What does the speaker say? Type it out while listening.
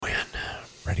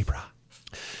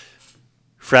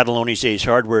Fratelloni's Ace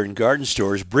Hardware and Garden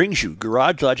Stores brings you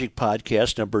Garage Logic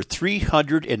Podcast number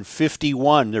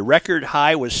 351. The record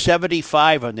high was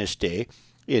 75 on this day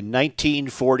in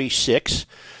 1946.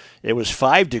 It was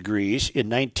 5 degrees in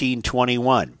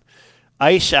 1921.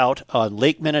 Ice out on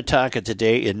Lake Minnetonka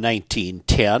today in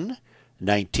 1910,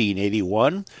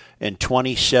 1981, and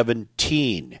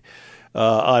 2017.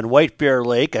 On White Bear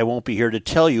Lake, I won't be here to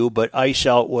tell you, but ice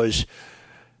out was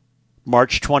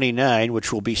March 29,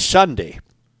 which will be Sunday,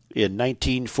 in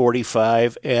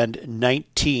 1945 and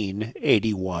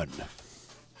 1981.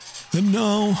 And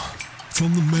now,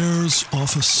 from the mayor's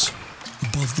office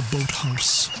above the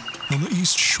boathouse on the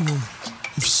east shore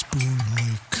of Spoon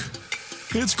Lake,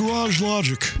 it's Garage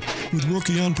Logic with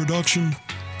Rookie on production,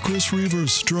 Chris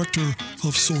Reavers, director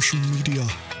of social media,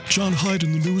 John Hyde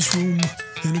in the newsroom,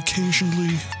 and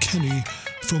occasionally Kenny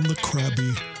from the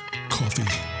Krabby Coffee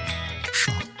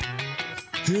Shop.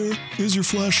 Here is your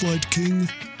flashlight king,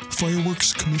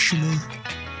 fireworks commissioner,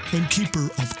 and keeper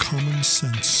of common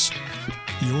sense,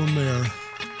 your mayor,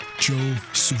 Joe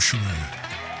Soucheray.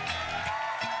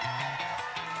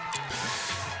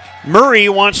 Murray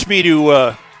wants me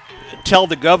to tell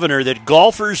the governor that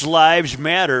golfers' lives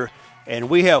matter, and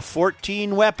we have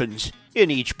 14 weapons in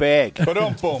each bag.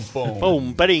 Ba-dum, boom, boom.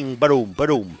 Boom, ba-ding, ba-doom,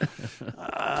 ba-doom.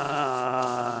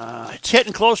 It's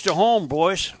hitting close to home,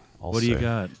 boys. What do you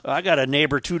got? I got a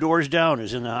neighbor 2 doors down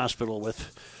who's in the hospital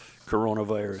with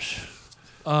coronavirus.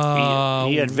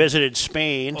 He had visited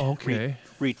Spain,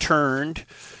 returned,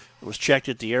 was checked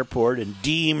at the airport, and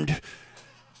deemed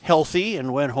healthy,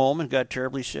 and went home and got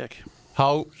terribly sick.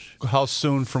 How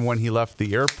soon from when he left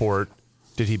the airport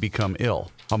did he become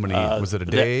ill? How many, was it a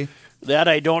day? That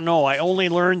I don't know. I only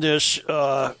learned this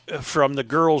from the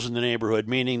girls in the neighborhood,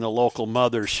 meaning the local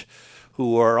mothers,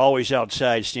 who are always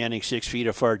outside standing 6 feet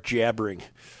apart jabbering.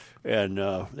 And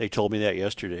they told me that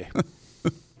yesterday.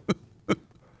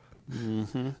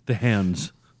 The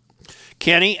hens.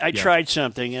 Kenny, I tried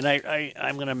something, and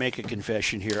I'm going to make a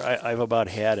confession here. I've about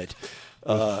had it.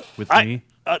 With me?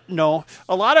 No.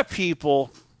 A lot of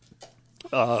people,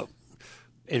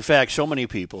 in fact, so many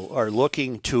people, are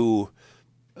looking to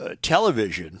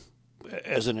television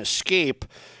as an escape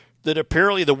that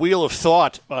apparently the wheel of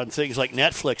thought on things like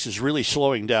Netflix is really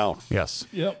slowing down. Yes.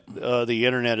 Yep. The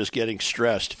internet is getting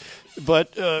stressed.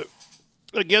 But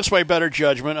against my better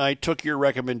judgment, I took your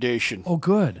recommendation. Oh,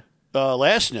 good.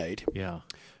 Last night. Yeah.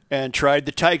 And tried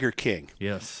The Tiger King.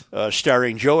 Yes.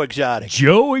 Starring Joe Exotic.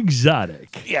 Joe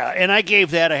Exotic. Yeah, and I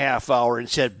gave that a half hour and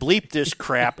said, bleep this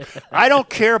crap. I don't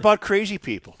care about crazy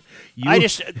people.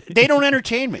 They don't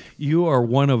entertain me. You are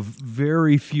one of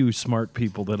very few smart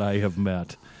people that I have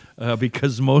met.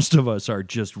 Because most of us are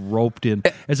just roped in.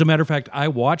 As a matter of fact, I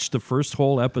watched the first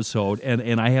whole episode,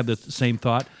 and I had the same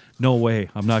thought, no way,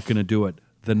 I'm not going to do it.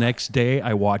 The next day,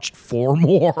 I watched 4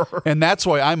 more. And that's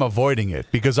why I'm avoiding it,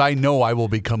 because I know I will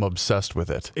become obsessed with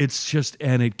it. It's just,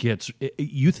 and it gets,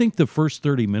 you think the first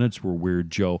 30 minutes were weird,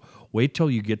 Joe. Wait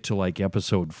till you get to like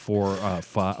episode 4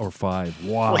 or 5.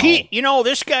 Wow. Well,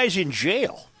 this guy's in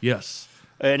jail. Yes.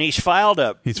 And he's filed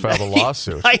a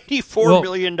lawsuit. $94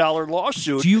 million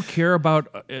lawsuit. Do you care about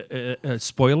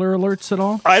spoiler alerts at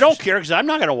all? I don't care because I'm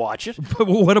not going to watch it. But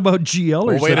what about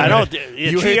GLers? Well, I don't.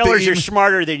 GLers are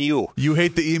smarter than you. You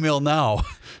hate the email now.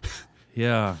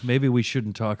 Yeah, maybe we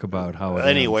shouldn't talk about how it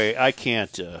Anyway, I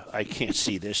can't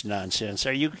see this nonsense.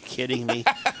 Are you kidding me?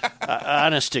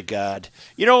 Honest to God.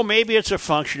 Maybe it's a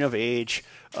function of age.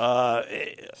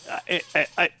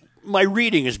 My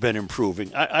reading has been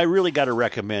improving. I really got to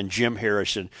recommend Jim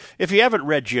Harrison. If you haven't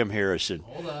read Jim Harrison,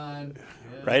 Hold on.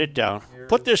 Write it down.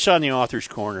 Put this on the author's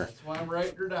corner. That's why I'm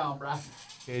writing her down, bro.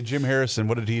 Okay, Jim Harrison,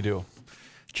 what did he do?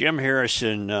 Jim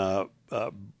Harrison,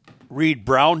 read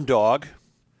Brown Dog.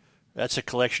 That's a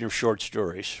collection of short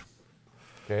stories.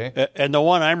 Okay. And the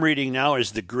one I'm reading now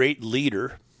is The Great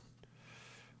Leader.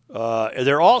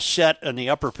 They're all set on the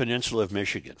Upper Peninsula of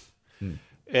Michigan.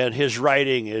 And his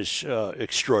writing is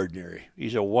extraordinary.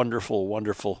 He's a wonderful,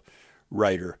 wonderful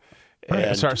writer.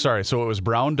 And sorry. So it was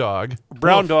Brown Dog.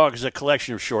 Brown Dog is a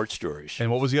collection of short stories. And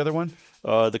what was the other one?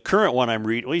 The current one I'm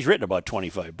reading, he's written about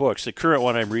 25 books. The current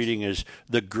one I'm reading is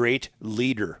The Great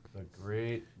Leader. The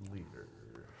Great Leader.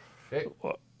 Okay.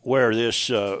 Where this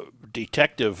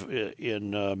detective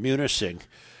in Munising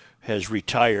has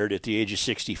retired at the age of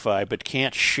 65, but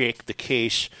can't shake the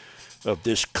case of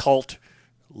this cult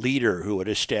leader who had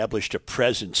established a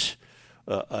presence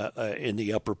in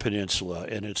the Upper Peninsula,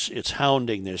 and it's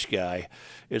hounding this guy.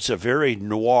 It's a very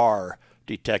noir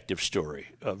detective story,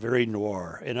 very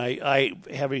noir. And I,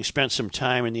 having spent some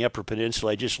time in the Upper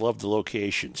Peninsula, I just love the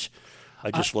locations.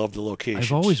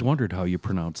 I've always wondered how you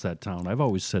pronounce that town. I've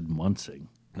always said Munsing.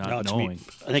 not knowing.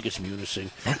 I think it's Munising.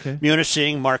 Okay.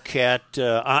 Munising, Marquette,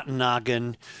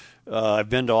 Ontonagon. I've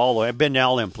been to all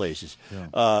them places.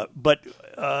 Yeah. But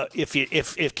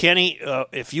if Kenny,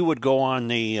 if you would go on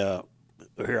the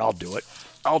here, I'll do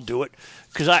it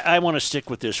because I want to stick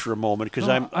with this for a moment because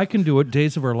I can do it.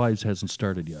 Days of Our Lives hasn't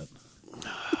started yet.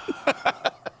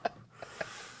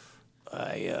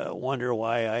 I wonder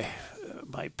why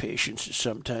my patience is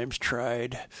sometimes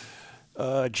tried.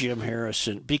 Jim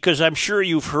Harrison, because I'm sure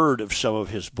you've heard of some of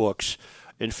his books.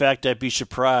 In fact, I'd be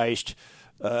surprised,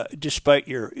 despite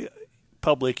your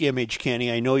public image,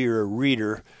 Kenny. I know you're a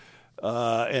reader,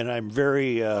 and I'm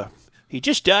very. He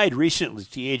just died recently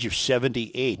at the age of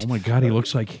 78. Oh my God, he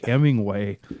looks like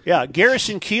Hemingway. Yeah,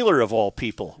 Garrison Keillor, of all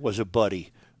people, was a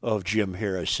buddy of Jim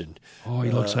Harrison. Oh, he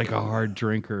looks like a hard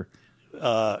drinker.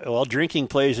 Well, drinking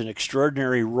plays an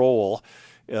extraordinary role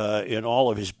in all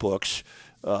of his books.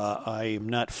 I am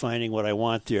not finding what I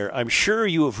want there. I'm sure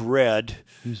you have read.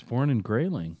 He was born in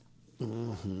Grayling.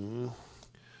 Mm-hmm.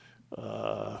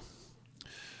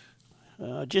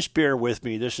 Just bear with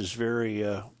me. This is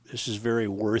very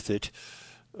worth it.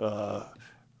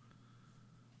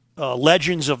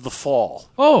 Legends of the Fall.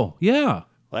 Oh, yeah.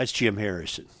 Well, that's Jim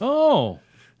Harrison. Oh.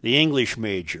 The English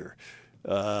Major.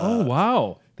 Oh,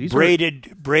 wow. These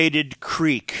Braided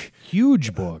Creek.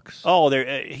 Huge books. Oh,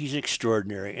 he's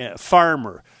extraordinary.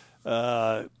 Farmer.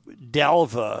 Dalva.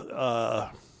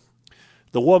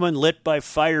 The Woman Lit by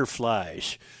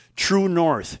Fireflies. True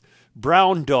North.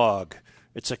 Brown Dog.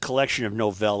 It's a collection of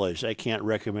novellas. I can't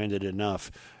recommend it enough.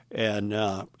 And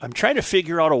I'm trying to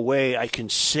figure out a way I can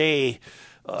say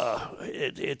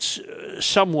it's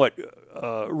somewhat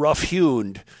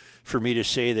rough-hewn for me to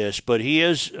say this, but he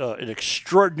is an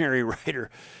extraordinary writer.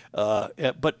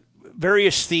 But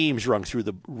various themes ring through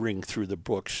the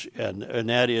books, and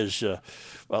that is a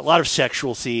lot of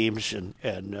sexual themes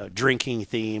and drinking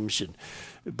themes,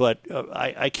 but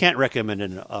I can't recommend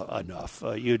it enough.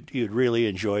 You'd really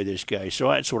enjoy this guy, so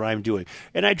that's what I'm doing.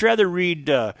 And I'd rather read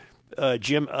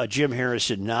Jim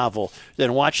Harrison novel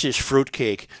than watch this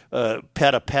fruitcake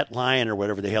pet a pet lion or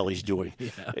whatever the hell he's doing,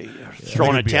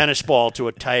 throwing a tennis ball to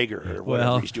a tiger or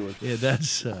whatever he's doing. Yeah,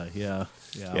 that's yeah.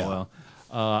 Well.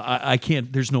 I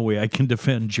can't. There's no way I can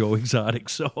defend Joe Exotic.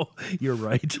 So you're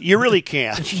right. You really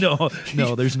can't. No.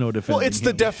 There's no defending. Well, it's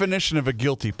the definition of a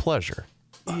guilty pleasure,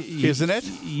 isn't it?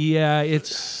 Yeah,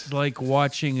 it's like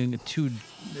watching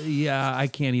Yeah, I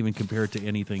can't even compare it to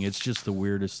anything. It's just the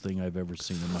weirdest thing I've ever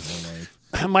seen in my whole life.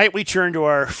 Might we turn to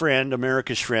our friend,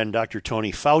 America's friend, Dr.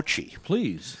 Tony Fauci?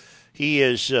 Please. He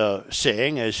is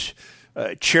saying as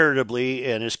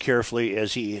charitably and as carefully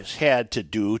as he has had to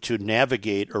do to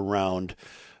navigate around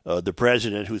the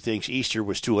president who thinks Easter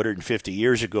was 250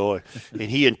 years ago, and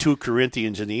he and 2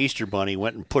 Corinthians and the Easter Bunny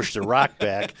went and pushed the rock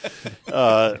back.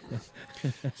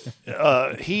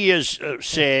 He is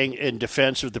saying in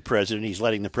defense of the president, he's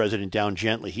letting the president down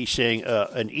gently. He's saying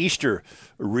an Easter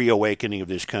reawakening of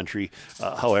this country,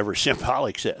 however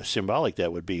symbolic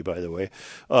that would be, by the way,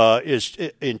 is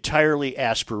entirely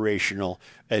aspirational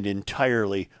and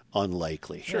entirely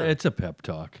unlikely. Sure. It's a pep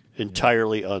talk.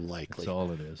 Entirely unlikely. That's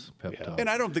all it is. Pep talk. And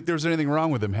I don't think there's anything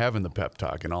wrong with him having the pep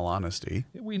talk, in all honesty.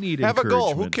 We need have a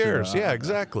goal. Who encouragement. cares? Yeah,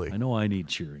 exactly. I know I need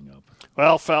cheering up.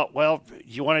 Well,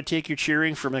 you want to take your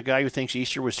cheering from a guy who thinks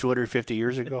Easter was 250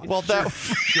 years ago? Well, that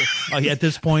At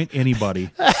this point,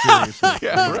 anybody. Seriously.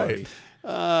 Yeah, Anybody.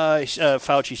 right.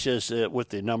 Fauci says that with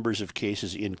the numbers of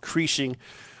cases increasing,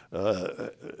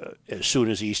 as soon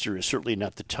as Easter is certainly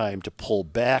not the time to pull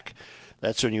back.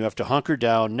 That's when you have to hunker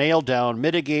down, nail down,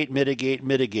 mitigate.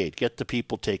 Get the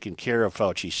people taken care of,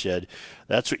 Fauci said.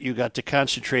 That's what you got to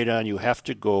concentrate on. You have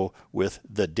to go with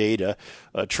the data.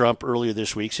 Trump earlier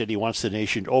this week said he wants the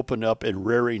nation to open up and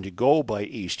raring to go by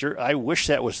Easter. I wish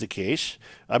that was the case.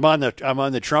 I'm on the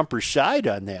Trumpers' side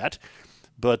on that,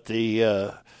 but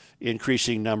the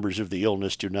increasing numbers of the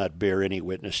illness do not bear any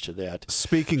witness to that.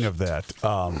 Speaking of that,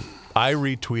 I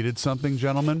retweeted something,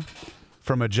 gentlemen,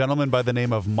 from a gentleman by the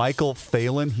name of Michael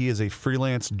Phelan. He is a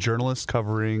freelance journalist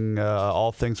covering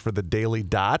all things for the Daily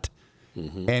Dot.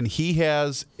 Mm-hmm. And he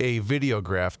has a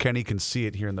videograph, Kenny can see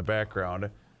it here in the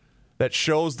background, that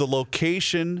shows the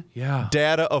location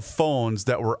data of phones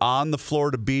that were on the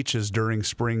Florida beaches during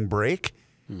spring break.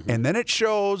 Mm-hmm. And then it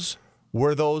shows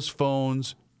where those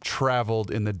phones traveled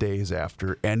in the days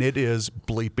after. And it is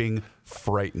bleeping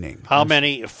frightening. How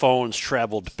many phones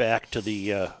traveled back to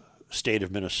the state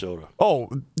of Minnesota? Oh,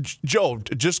 Joe,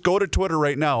 just go to Twitter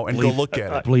right now and go look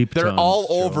at it. They're tons, all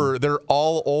Joe. over. They're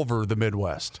all over the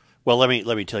Midwest. Well, let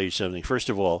me tell you something. First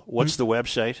of all, what's the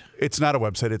website? It's not a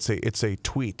website. It's a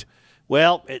tweet.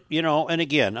 Well, and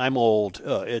again, I'm old.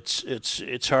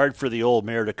 It's hard for the old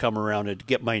mayor to come around and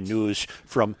get my news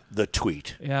from the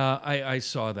tweet. Yeah, I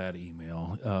saw that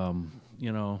email.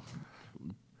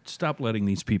 Stop letting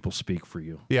these people speak for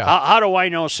you. Yeah. How do I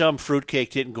know some fruitcake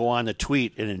didn't go on the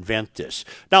tweet and invent this?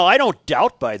 Now, I don't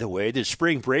doubt, by the way, that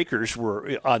spring breakers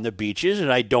were on the beaches,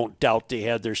 and I don't doubt they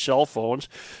had their cell phones,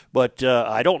 but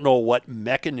I don't know what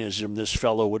mechanism this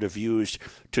fellow would have used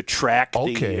to track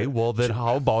Okay, well, then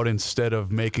how about instead of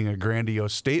making a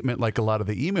grandiose statement like a lot of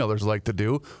the emailers like to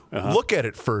do, look at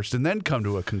it first and then come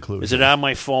to a conclusion. Is it on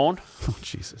my phone? Oh,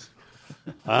 Jesus.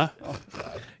 Huh? Oh,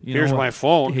 God. Here's my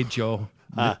phone. Hey, Joe.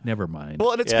 Never mind.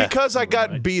 Well, and it's because I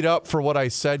got beat up for what I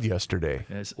said yesterday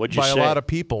What'd you by say? a lot of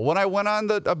people. When I went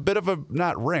on a bit of a,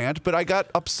 not rant, but I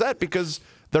got upset because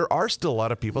there are still a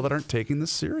lot of people that aren't taking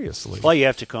this seriously. Well, you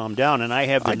have to calm down, and I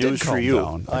have the news for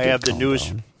you. I have the news.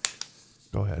 Down.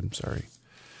 Go ahead. I'm sorry.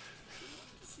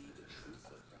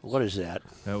 What is that?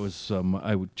 That was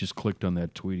I just clicked on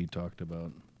that tweet he talked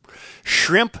about.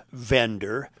 Shrimp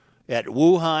vendor at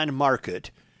Wuhan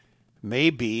market may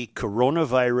be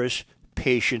coronavirus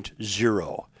patient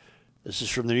zero. This is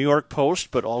from the New York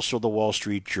Post, but also the Wall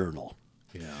Street Journal.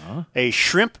 Yeah. A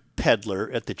shrimp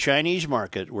peddler at the Chinese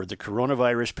market where the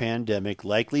coronavirus pandemic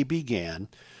likely began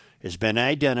has been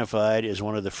identified as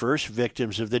one of the first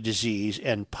victims of the disease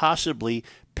and possibly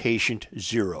patient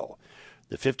zero.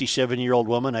 The 57-year-old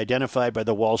woman, identified by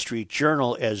the Wall Street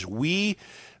Journal as Wei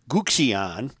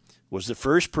Guxian, was the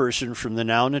first person from the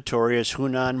now notorious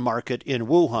Hunan market in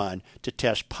Wuhan to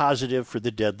test positive for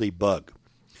the deadly bug.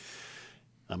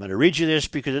 I'm going to read you this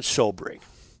because it's sobering.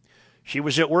 She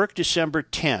was at work December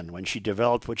 10 when she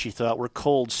developed what she thought were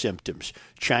cold symptoms.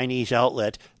 Chinese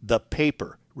outlet The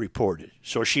Paper reported.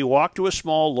 So she walked to a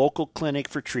small local clinic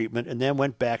for treatment and then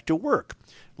went back to work,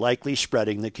 likely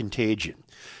spreading the contagion.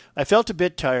 I felt a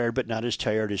bit tired, but not as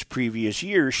tired as previous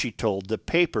years, she told The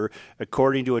Paper,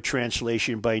 according to a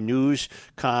translation by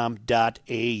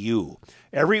newscom.au.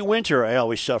 Every winter I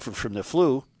always suffered from the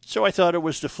flu, so I thought it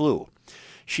was the flu.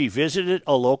 She visited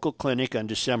a local clinic on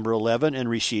December 11 and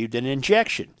received an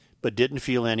injection, but didn't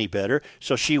feel any better,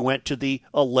 so she went to the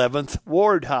 11th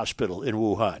Ward Hospital in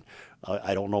Wuhan.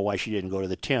 I don't know why she didn't go to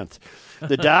the 10th.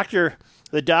 The doctor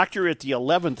at the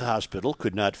 11th hospital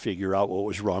could not figure out what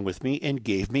was wrong with me and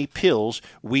gave me pills,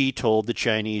 we told the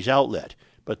Chinese outlet,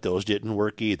 but those didn't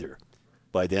work either.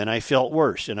 By then I felt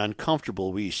worse and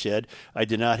uncomfortable, we said. I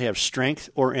did not have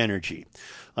strength or energy.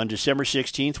 On December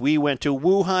 16th, we went to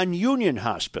Wuhan Union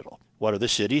Hospital, one of the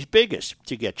city's biggest,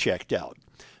 to get checked out.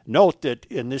 Note that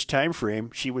in this time frame,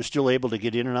 she was still able to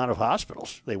get in and out of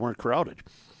hospitals. They weren't crowded.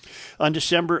 On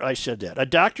December, a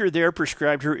doctor there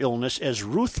prescribed her illness as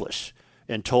ruthless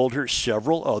and told her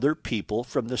several other people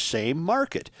from the same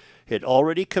market had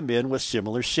already come in with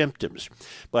similar symptoms.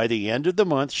 By the end of the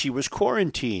month, she was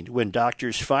quarantined when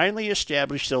doctors finally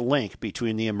established a link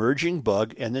between the emerging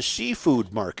bug and the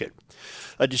seafood market.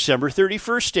 A December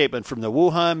 31st statement from the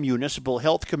Wuhan Municipal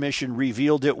Health Commission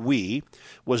revealed that Wei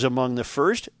was among the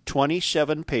first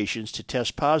 27 patients to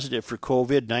test positive for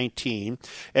COVID-19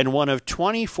 and one of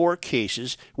 24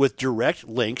 cases with direct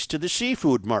links to the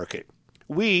seafood market.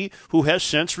 Wei, who has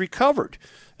since recovered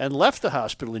and left the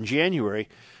hospital in January,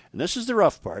 and this is the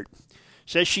rough part,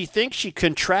 says she thinks she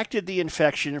contracted the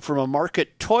infection from a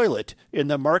market toilet in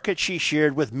the market she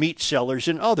shared with meat sellers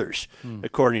and others,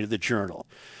 according to the journal.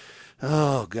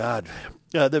 Oh, God.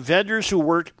 The vendors who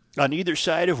worked on either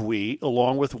side of Wei,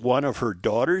 along with one of her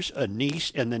daughters, a niece,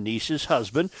 and the niece's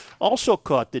husband, also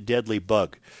caught the deadly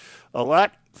bug. A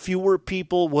lot fewer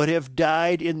people would have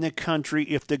died in the country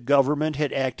if the government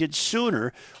had acted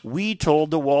sooner, we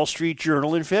told the Wall Street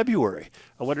Journal in February.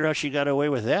 I wonder how she got away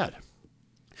with that.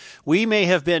 We may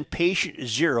have been patient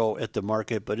zero at the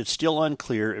market, but it's still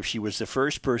unclear if she was the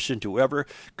first person to ever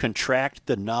contract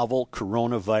the novel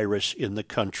coronavirus in the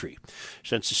country.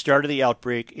 Since the start of the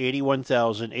outbreak,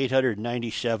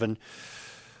 81,897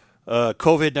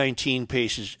 COVID-19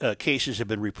 cases have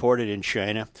been reported in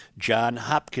China. Johns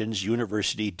Hopkins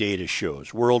University data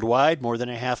shows. Worldwide, more than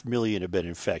 500,000 have been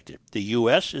infected. The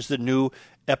U.S. is the new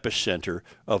epicenter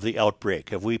of the outbreak.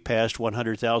 Have we passed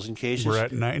 100,000 cases? We're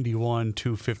at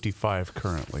 91,255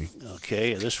 currently.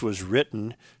 Okay, this was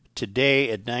written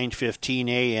today at 9:15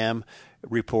 a.m.,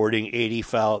 reporting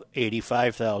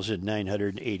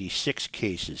 85,986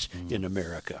 cases in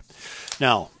America.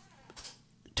 Now,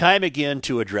 time again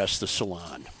to address the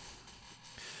salon.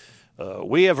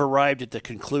 We have arrived at the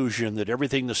conclusion that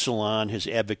everything the salon has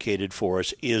advocated for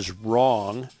us is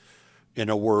wrong in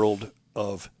a world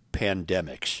of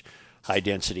pandemics.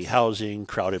 high-density housing,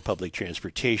 crowded public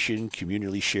transportation,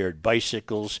 communally shared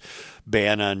bicycles,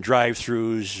 ban on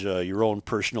drive-thrus, your own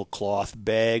personal cloth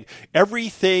bag.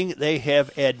 Everything they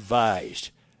have advised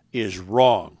is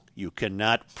wrong. You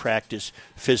cannot practice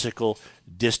physical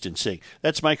distancing.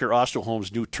 That's Mike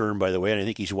Osterholm's new term, by the way, and I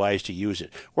think he's wise to use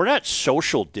it. We're not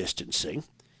social distancing.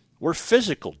 We're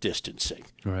physical distancing.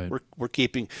 Right. We're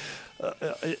keeping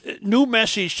new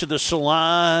message to the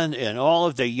salon and all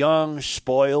of the young,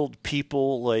 spoiled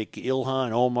people like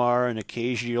Ilhan Omar and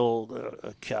occasional,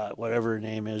 whatever her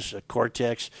name is,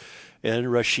 Cortex,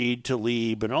 and Rashid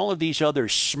Tlaib, and all of these other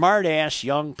smart-ass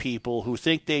young people who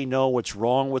think they know what's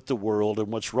wrong with the world,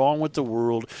 and what's wrong with the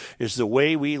world is the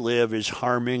way we live is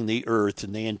harming the earth,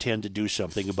 and they intend to do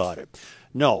something about it.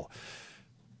 No.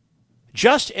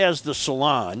 Just as the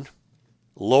salon,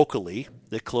 locally,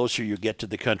 the closer you get to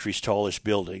the country's tallest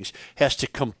buildings, has to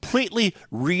completely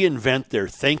reinvent their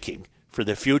thinking for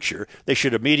the future. They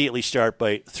should immediately start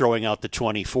by throwing out the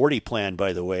 2040 plan,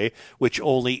 by the way, which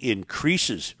only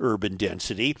increases urban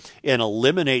density and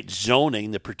eliminates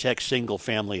zoning that protects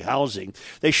single-family housing.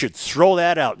 They should throw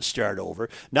that out and start over.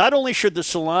 Not only should the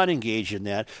salon engage in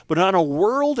that, but on a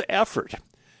world effort,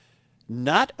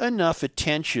 not enough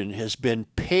attention has been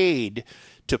paid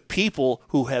to people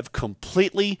who have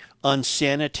completely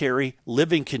unsanitary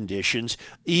living conditions,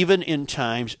 even in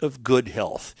times of good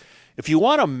health. If you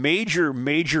want a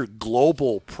major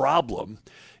global problem,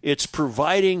 it's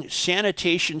providing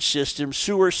sanitation systems,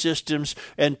 sewer systems,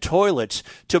 and toilets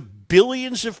to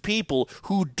billions of people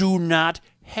who do not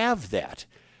have that.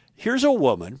 Here's a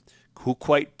woman who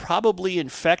quite probably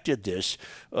infected this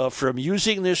from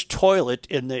using this toilet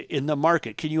in the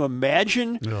market. Can you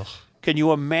imagine? Ugh. Can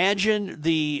you imagine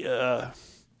the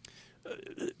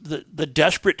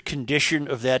desperate condition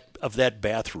of that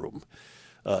bathroom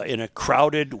in a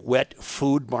crowded, wet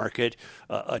food market?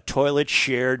 A toilet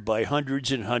shared by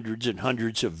hundreds and hundreds and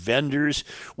hundreds of vendors.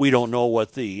 We don't know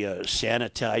what the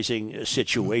sanitizing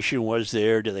situation was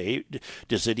there.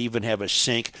 Does it even have a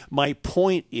sink? My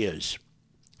point is,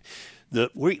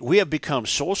 we have become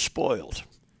so spoiled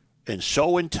and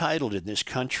so entitled in this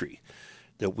country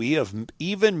that we have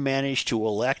even managed to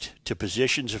elect to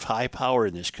positions of high power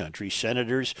in this country,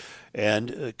 senators and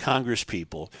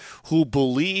congresspeople, who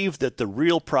believe that the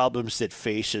real problems that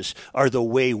face us are the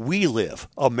way we live,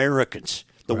 Americans,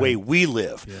 the way we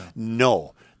live. Yeah.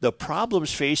 No. The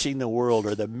problems facing the world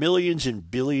are the millions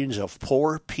and billions of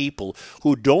poor people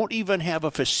who don't even have a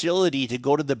facility to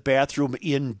go to the bathroom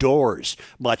indoors,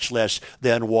 much less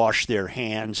then wash their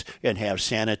hands and have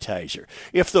sanitizer.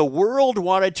 If the world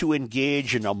wanted to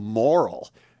engage in a moral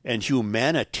and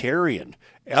humanitarian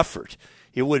effort,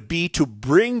 it would be to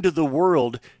bring to the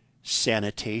world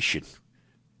sanitation.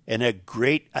 And I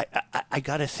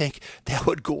got to think that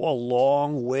would go a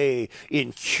long way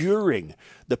in curing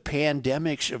the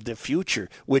pandemics of the future,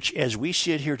 which, as we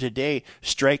sit here today,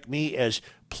 strike me as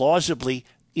plausibly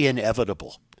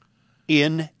inevitable.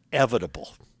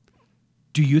 Inevitable.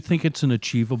 Do you think it's an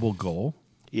achievable goal?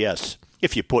 Yes,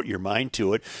 if you put your mind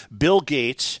to it. Bill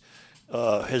Gates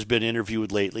has been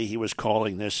interviewed lately. He was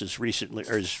calling this as recently,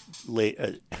 or as late.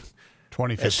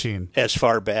 2015. As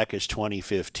far back as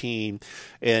 2015.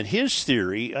 And his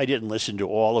theory, I didn't listen to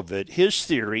all of it, his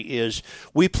theory is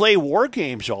we play war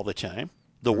games all the time.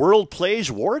 The world plays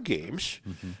war games,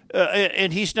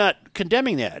 and he's not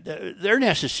condemning that. They're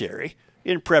necessary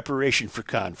in preparation for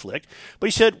conflict. But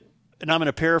he said, and I'm going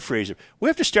to paraphrase him, we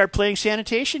have to start playing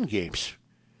sanitation games.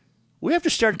 We have to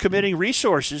start committing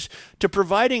resources to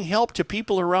providing help to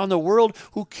people around the world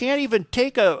who can't even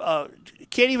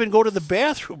can't even go to the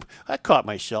bathroom. I caught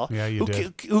myself. Yeah, you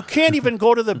did. Who can't even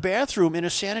go to the bathroom in a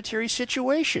sanitary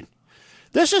situation.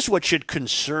 This is what should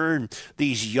concern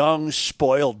these young,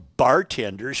 spoiled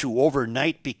bartenders who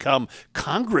overnight become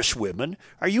congresswomen.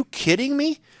 Are you kidding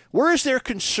me? Where is their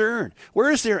concern?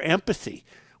 Where is their empathy?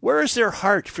 Where is their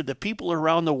heart for the people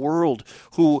around the world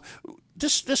who...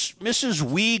 This Mrs.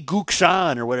 Wee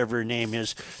Guxan, or whatever her name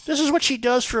is, this is what she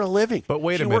does for a living. But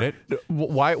wait a minute.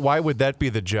 Why would that be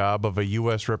the job of a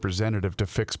U.S. representative to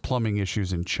fix plumbing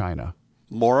issues in China?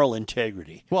 Moral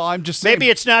integrity. Well, I'm just saying.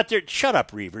 Maybe it's not their... Shut up,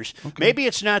 Reavers. Okay. Maybe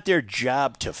it's not their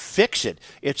job to fix it.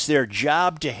 It's their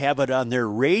job to have it on their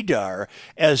radar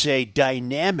as a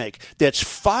dynamic that's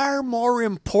far more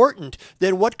important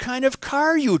than what kind of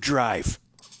car you drive.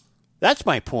 That's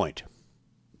my point.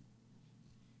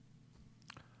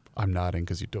 I'm nodding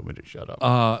because you told me to shut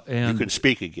up. You can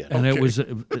speak again. And Okay. it was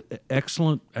an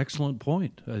excellent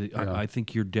point. I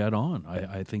think you're dead on.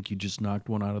 I think you just knocked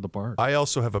one out of the park. I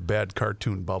also have a bad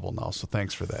cartoon bubble now, so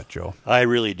thanks for that, Joe. I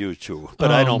really do too.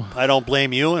 But I don't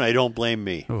blame you, and I don't blame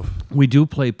me. We do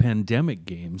play pandemic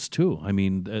games too. I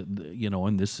mean,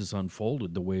 and this has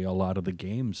unfolded the way a lot of the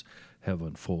games have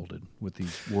unfolded with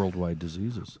these worldwide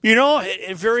diseases.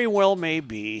 It very well may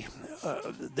be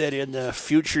that in the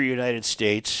future United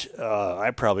States,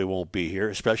 I probably won't be here,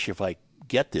 especially if I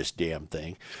get this damn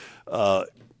thing.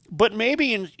 But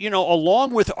maybe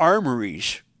along with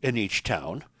armories in each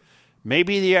town,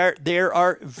 maybe there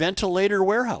are ventilator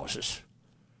warehouses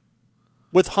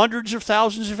with hundreds of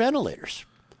thousands of ventilators.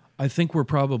 I think we're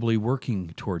probably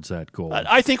working towards that goal.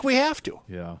 I think we have to.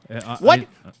 Yeah.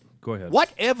 Go ahead. What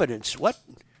evidence?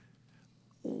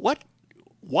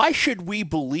 Why should we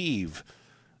believe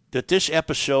that this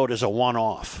episode is a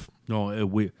one-off?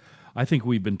 No, I think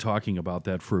we've been talking about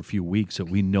that for a few weeks. That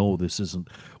we know this isn't.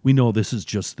 We know this is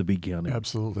just the beginning.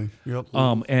 Absolutely. Yep.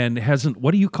 And hasn't.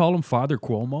 What do you call him, Father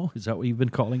Cuomo? Is that what you've been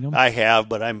calling him? I have,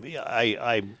 but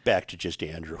I'm back to just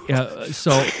Andrew. Yeah.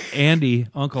 So Andy,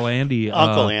 Uncle Andy.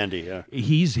 Uncle Andy. Yeah.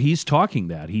 He's talking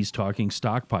that. He's talking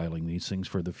stockpiling these things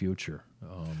for the future.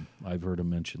 I've heard him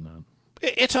mention that.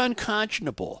 It's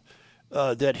unconscionable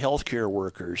that healthcare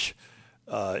workers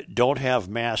don't have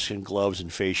masks and gloves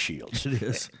and face shields. It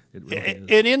is. It really is.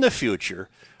 And in the future,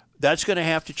 that's going to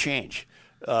have to change.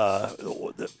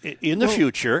 In the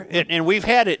future, and we've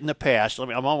had it in the past.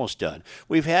 I'm almost done.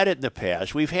 We've had it in the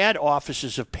past. We've had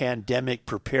offices of pandemic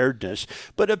preparedness,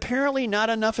 but apparently not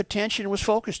enough attention was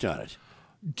focused on it.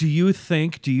 Do you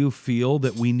feel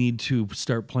that we need to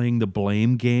start playing the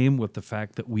blame game with the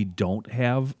fact that we don't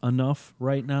have enough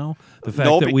right now? The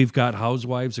fact that we've got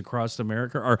housewives across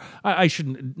America, or I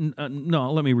shouldn't,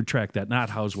 no, let me retract that, not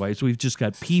housewives. We've just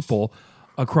got people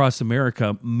across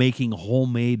America making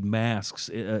homemade masks,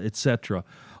 etc.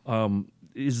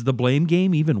 Is the blame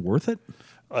game even worth it?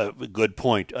 Good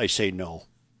point. I say no.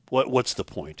 What's the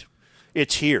point?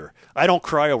 It's here. I don't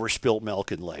cry over spilt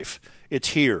milk in life. It's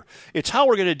here. It's how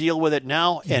we're going to deal with it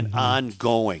now and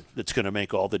ongoing that's going to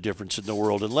make all the difference in the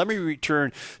world. And let me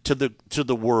return to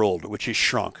the world, which has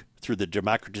shrunk through the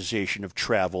democratization of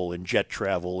travel and jet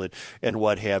travel and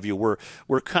what have you.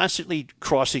 We're constantly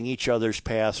crossing each other's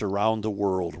paths around the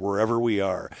world, wherever we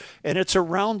are. And it's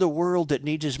around the world that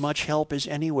needs as much help as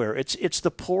anywhere. It's the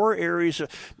poor areas.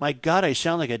 My God, I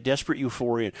sound like a desperate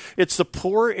euphorian. It's the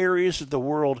poor areas of the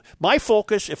world. My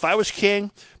focus, if I was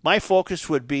king, my focus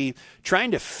would be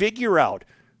trying to figure out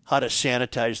how to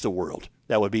sanitize the world.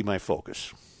 That would be my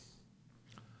focus.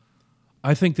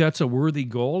 I think that's a worthy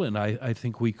goal, and I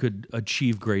think we could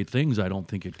achieve great things. I don't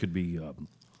think it could be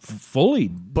fully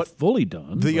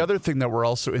done. The other thing that we're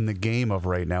also in the game of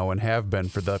right now and have been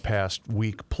for the past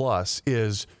week plus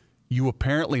is you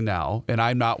apparently now, and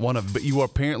I'm not one of, but you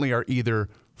apparently are either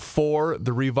for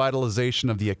the revitalization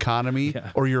of the economy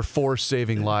or you're for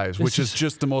saving lives, which is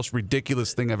just the most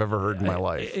ridiculous thing I've ever heard in my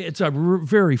life. It's a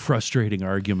very frustrating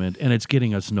argument, and it's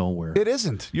getting us nowhere. It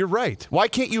isn't. You're right. Why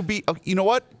can't you be, you know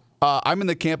what? I'm in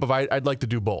the camp of I'd like to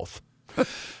do both.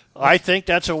 I think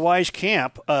that's a wise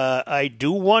camp. I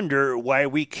do wonder why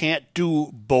we can't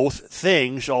do both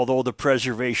things, although the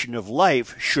preservation of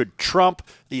life should trump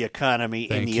the economy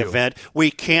in the event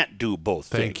we can't do both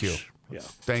things. Thank you. Yeah.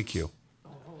 Thank you.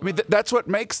 I mean, that's what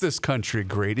makes this country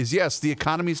great is, yes, the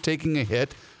economy's taking a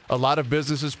hit. A lot of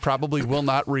businesses probably will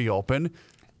not reopen.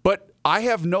 But I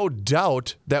have no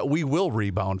doubt that we will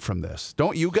rebound from this.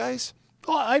 Don't you guys?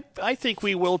 Well, I think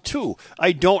we will too.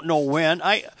 I don't know when.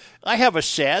 I have a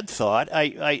sad thought.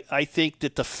 I think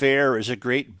that the fair is a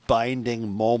great binding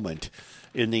moment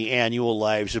in the annual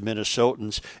lives of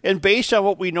Minnesotans. And based on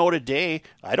what we know today,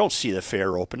 I don't see the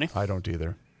fair opening. I don't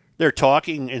either. They're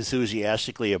talking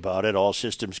enthusiastically about it. All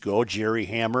systems go. Jerry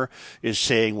Hammer is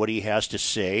saying what he has to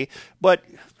say. But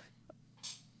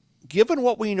given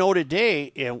what we know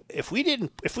today, if we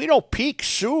don't peak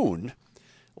soon,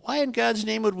 why in God's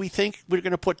name would we think we're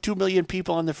going to put 2 million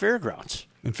people on the fairgrounds?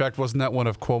 In fact, wasn't that one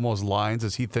of Cuomo's lines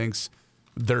as he thinks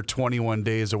they're 21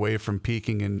 days away from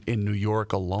peaking in New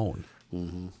York alone?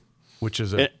 Mm-hmm. Which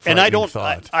is a frightening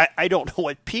thought. I don't know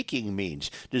what peaking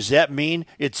means. Does that mean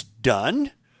it's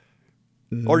done?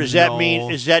 Or does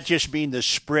that just mean the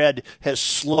spread has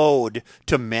slowed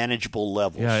to manageable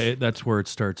levels? Yeah, that's where it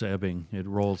starts ebbing. It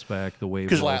rolls back, the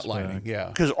wave rolls flatlining, back. yeah.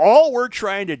 Because all we're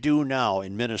trying to do now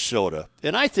in Minnesota,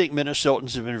 and I think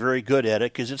Minnesotans have been very good at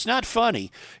it because it's not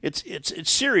funny. It's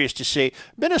serious to say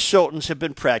Minnesotans have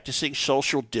been practicing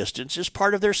social distance as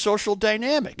part of their social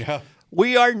dynamic. Yeah.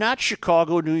 We are not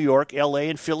Chicago, New York, L.A.,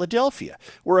 and Philadelphia.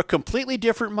 We're a completely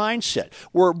different mindset.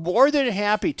 We're more than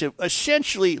happy to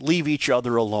essentially leave each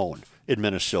other alone in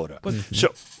Minnesota.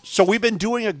 So we've been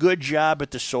doing a good job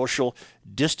at the social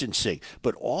distancing,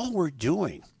 but all we're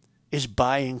doing is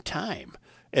buying time,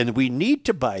 and we need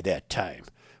to buy that time.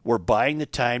 We're buying the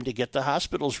time to get the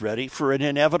hospitals ready for an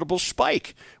inevitable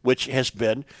spike, which has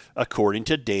been, according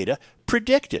to data,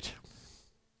 predicted.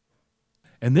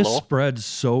 And this spreads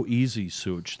so easy,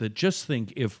 Such, that just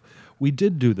think if we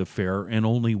did do the fair and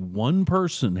only one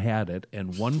person had it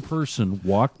and one person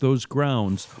walked those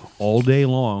grounds all day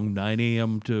long, 9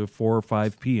 a.m. to 4 or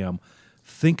 5 p.m.,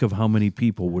 think of how many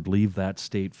people would leave that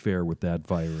state fair with that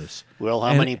virus. Well,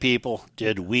 how many people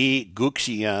did we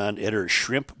gooksy on at her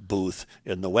shrimp booth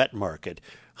in the wet market?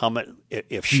 How much?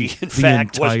 If she in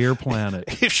fact the entire planet.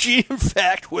 If she in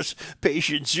fact was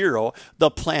patient zero, the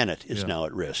planet is now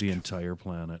at risk. The entire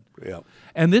planet. Yeah.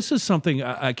 And this is something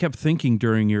I kept thinking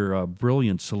during your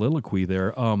brilliant soliloquy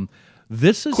there.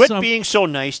 This is Quit being so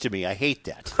nice to me. I hate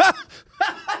that.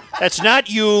 That's not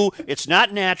you. It's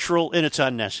not natural, and it's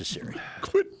unnecessary.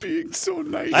 Quit being so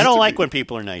nice. I don't like when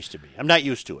people are nice to me. I'm not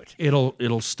used to it.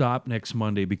 It'll stop next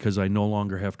Monday because I no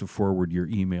longer have to forward your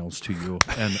emails to you,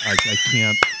 and I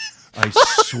can't. I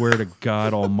swear to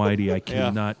God Almighty, I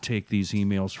cannot take these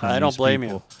emails from. I don't blame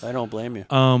people. you. I don't blame you.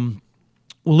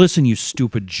 Well, listen, you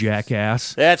stupid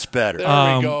jackass. That's better.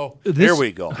 There we go. There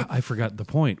we go. I forgot the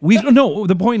point.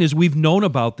 The point is we've known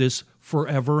about this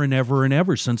forever and ever and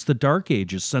ever since the Dark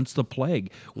Ages, since the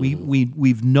plague.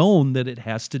 We've known that it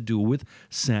has to do with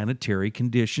sanitary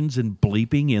conditions and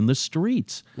bleeping in the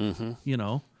streets. You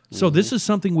know, so this is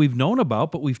something we've known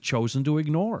about, but we've chosen to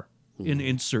ignore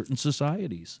in certain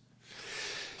societies.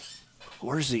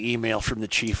 Where's the email from the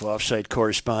chief offsite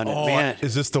correspondent? Oh, Man,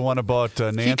 is this the one about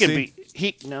Nancy? he could be.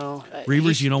 No.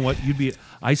 Reavers, you know what?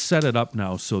 I set it up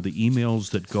now so the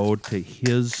emails that go to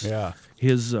his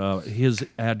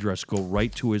address go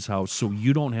right to his house, so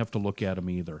you don't have to look at them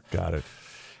either. Got it.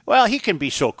 Well, he can be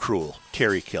so cruel,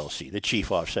 Terry Kelsey, the chief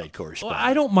offsite correspondent. Well,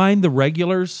 I don't mind the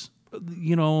regulars,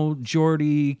 you know,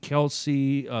 Jordy,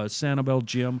 Kelsey, Sanibel,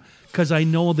 Jim, because I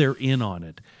know they're in on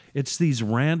it. It's these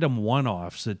random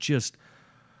one-offs that just...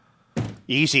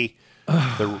 Easy.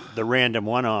 The random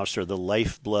one-offs are the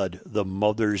lifeblood, the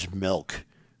mother's milk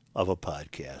of a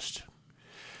podcast.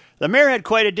 The mayor had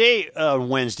quite a day on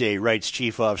Wednesday, writes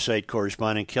chief offsite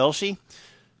correspondent Kelsey.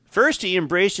 First, he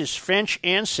embraced his French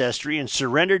ancestry and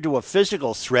surrendered to a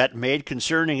physical threat made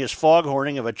concerning his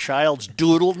foghorning of a child's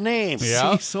doodled name.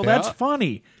 Yeah. So that's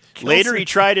funny. Later, he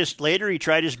tried his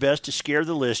best to scare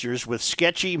the listeners with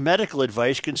sketchy medical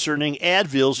advice concerning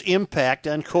Advil's impact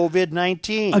on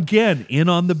COVID-19. Again, in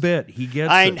on the bit. He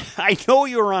gets it. I know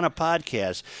you're on a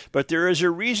podcast, but there is a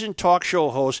reason talk show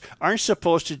hosts aren't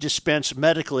supposed to dispense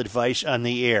medical advice on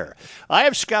the air. I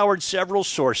have scoured several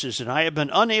sources, and I have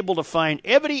been unable to find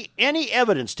any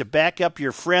evidence to back up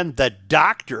your friend, the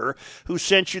doctor, who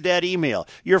sent you that email.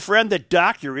 Your friend, the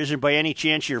doctor, isn't by any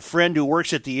chance your friend who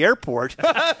works at the airport.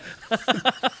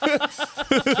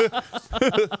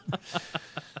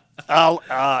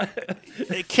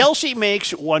 Kelsey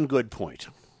makes one good point.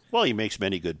 Well, he makes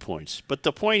many good points, but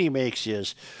the point he makes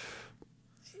is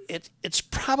it's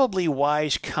probably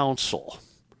wise counsel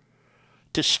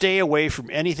to stay away from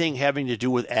anything having to do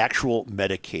with actual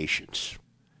medications,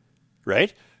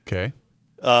 right? Okay.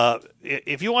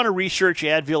 If you want to research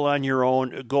Advil on your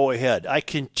own, go ahead. I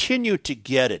continue to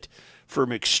get it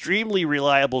from extremely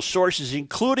reliable sources,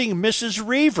 including Mrs.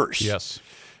 Reavers. Yes.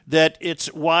 That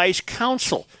it's wise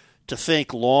counsel to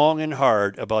think long and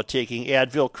hard about taking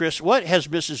Advil. Chris, what has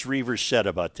Mrs. Reavers said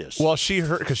about this? Well, she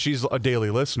heard, because she's a daily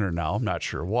listener now, I'm not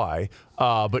sure why,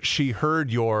 but she heard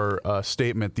your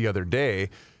statement the other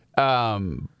day.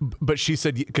 But she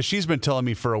said, because she's been telling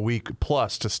me for a week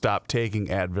plus to stop taking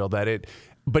Advil,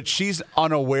 but she's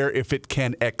unaware if it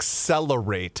can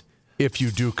accelerate if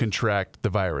you do contract the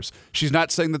virus. She's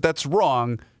not saying that that's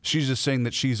wrong. She's just saying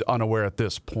that she's unaware at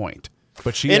this point.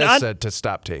 But she has said to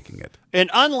stop taking it.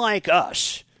 And unlike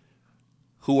us,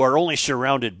 who are only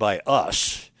surrounded by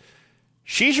us,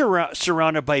 she's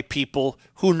surrounded by people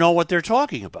who know what they're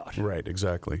talking about. Right,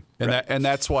 exactly. And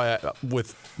that's why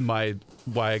why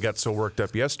I got so worked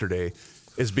up yesterday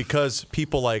is because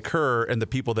people like her and the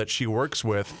people that she works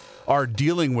with are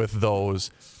dealing with those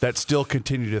that still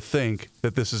continue to think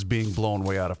that this is being blown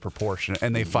way out of proportion,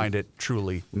 and they find it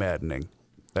truly maddening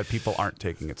that people aren't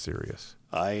taking it serious.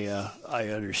 I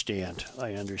understand.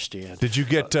 Did you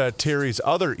get Terry's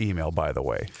other email, by the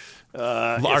way?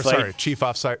 Chief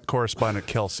Offsite Correspondent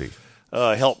Kelsey.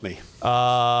 Help me.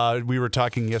 We were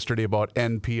talking yesterday about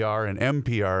NPR and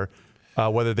NPR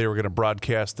whether they were going to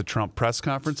broadcast the Trump press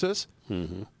conferences.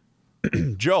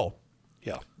 Joe,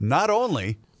 Yeah. not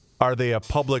only are they a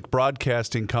public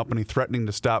broadcasting company threatening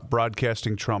to stop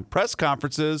broadcasting Trump press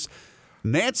conferences,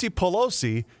 Nancy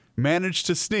Pelosi managed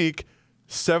to sneak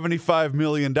 $75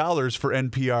 million for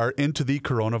NPR into the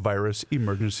coronavirus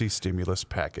emergency stimulus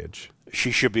package.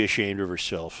 She should be ashamed of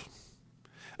herself.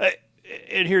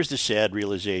 And here's the sad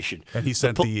realization. And he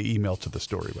sent the email to the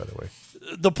story, by the way.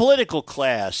 The political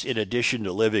class, in addition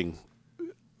to living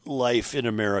life in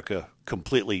America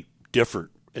completely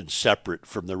different and separate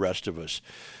from the rest of us,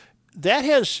 that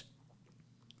has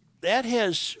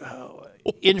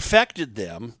infected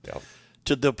them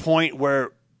to the point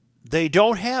where they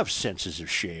don't have senses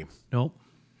of shame. Nope.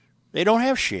 They don't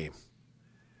have shame.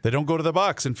 They don't go to the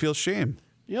box and feel shame.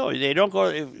 They don't go.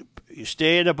 You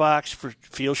stay in a box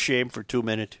feel shame for 2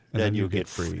 minutes, then you get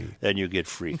free. Then you get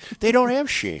free. They don't have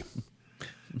shame.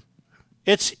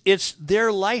 It's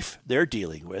their life they're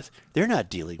dealing with. They're not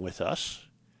dealing with us.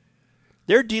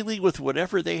 They're dealing with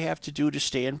whatever they have to do to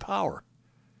stay in power.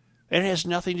 And it has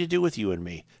nothing to do with you and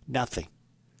me. Nothing.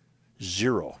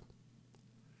 Zero.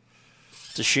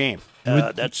 It's a shame.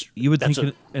 You would think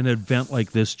an event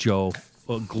like this, Joe,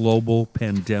 a global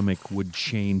pandemic would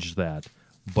change that.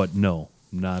 But no,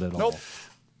 not at all.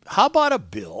 How about a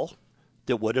bill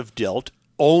that would have dealt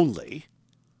only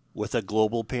with a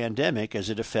global pandemic as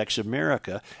it affects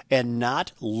America and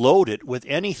not load it with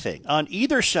anything on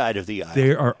either side of the aisle?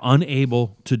 They are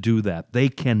unable to do that. They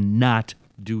cannot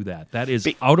do that. That is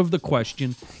out of the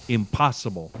question,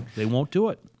 impossible. They won't do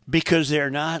it. Because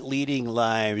they're not leading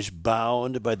lives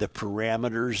bound by the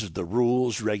parameters of the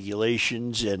rules,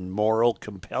 regulations, and moral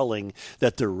compelling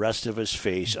that the rest of us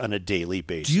face on a daily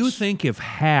basis. Do you think if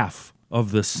half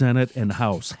of the Senate and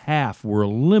House, half were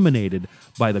eliminated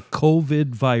by the COVID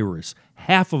virus,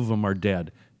 half of them are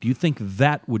dead, do you think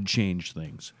that would change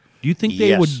things? Do you think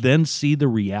they would then see the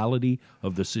reality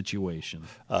of the situation?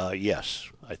 Yes,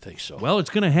 I think so. Well, it's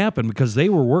going to happen because they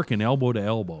were working elbow to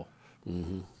elbow.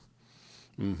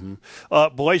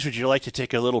 Boys, would you like to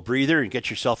take a little breather and get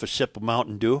yourself a sip of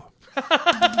Mountain Dew?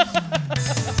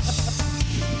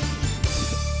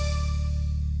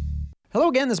 Hello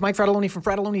again, this is Mike Fratelloni from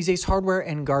Fratelloni's Ace Hardware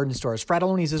and Garden Stores.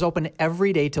 Fratelloni's is open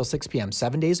every day till 6 p.m.,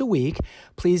 7 days a week.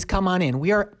 Please come on in.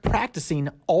 We are practicing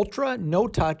ultra,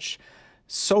 no-touch,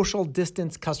 social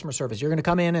distance customer service. You're going to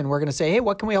come in and we're going to say, hey,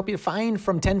 what can we help you find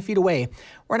from 10 feet away?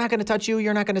 We're not going to touch you.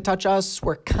 You're not going to touch us.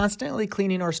 We're constantly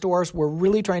cleaning our stores. We're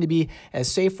really trying to be as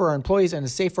safe for our employees and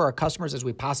as safe for our customers as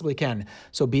we possibly can.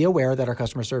 So be aware that our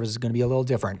customer service is going to be a little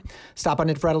different. Stop on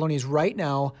in Fratelloni's right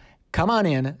now. Come on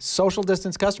in. Social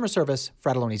distance customer service,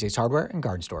 Fratelloni's Ace Hardware and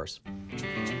Garden Stores.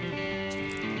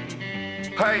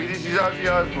 Hi, this is Ozzy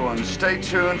Osbourne. Stay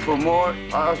tuned for more.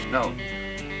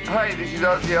 Hi, this is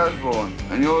Ozzy Osbourne,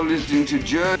 and you're listening to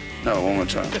Jude. No, one more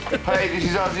time. Hi, this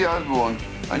is Ozzy Osbourne,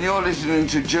 and you're listening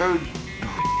to Jude.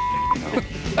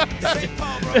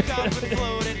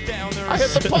 I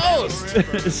hit the post.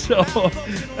 So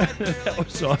that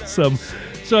was awesome.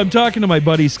 So I'm talking to my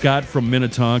buddy Scott from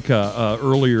Minnetonka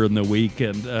earlier in the week,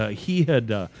 and he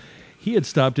had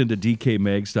stopped into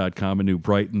DKMags.com in New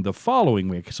Brighton the following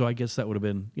week. So I guess that would have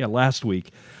been last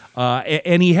week.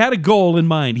 And he had a goal in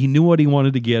mind. He knew what he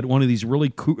wanted to get, one of these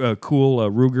really cool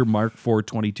Ruger Mark IV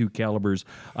 22 calibers.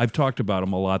 I've talked about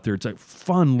them a lot there. It's a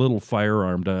fun little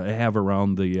firearm to have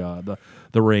around the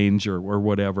range or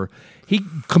whatever. He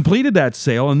completed that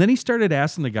sale, and then he started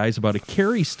asking the guys about a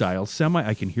carry-style semi.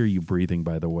 I can hear you breathing,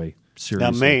 by the way.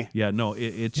 Seriously. Not me. Yeah, no,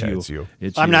 it's you. It's you.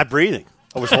 I'm not breathing.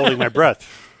 I was holding my breath.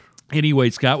 Anyway,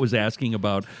 Scott was asking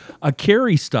about a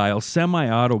carry-style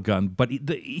semi-auto gun, but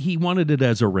he wanted it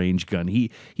as a range gun.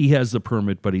 He has the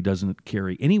permit, but he doesn't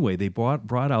carry. Anyway, they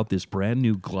brought out this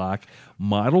brand-new Glock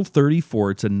Model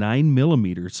 34. It's a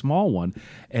 9mm, small one,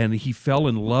 and he fell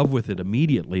in love with it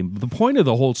immediately. The point of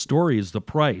the whole story is the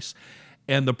price,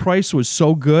 and the price was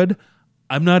so good,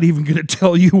 I'm not even going to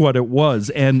tell you what it was.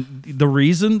 And the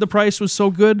reason the price was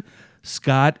so good,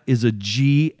 Scott is a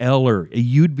GLer.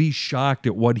 You'd be shocked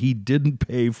at what he didn't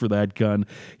pay for that gun.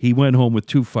 He went home with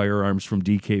 2 firearms from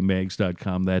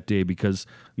DKMags.com that day because,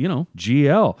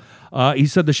 GL. He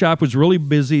said the shop was really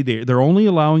busy. They're only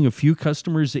allowing a few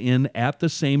customers in at the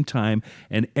same time,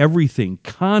 and everything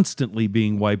constantly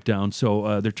being wiped down.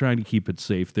 So they're trying to keep it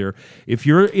safe there. If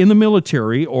you're in the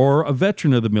military or a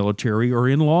veteran of the military or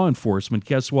in law enforcement,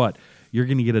 guess what? you're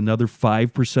going to get another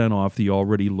 5% off the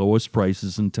already lowest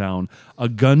prices in town. A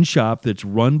gun shop that's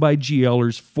run by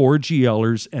GLers, for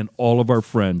GLers, and all of our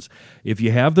friends. If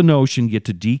you have the notion, get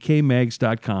to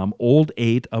dkmags.com, Old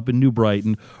 8 up in New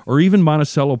Brighton, or even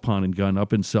Monticello Pawn and Gun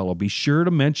up in Cello. Be sure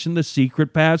to mention the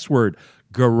secret password,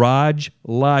 Garage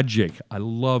Logic. I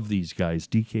love these guys,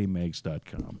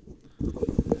 dkmags.com.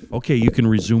 Okay, you can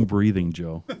resume breathing,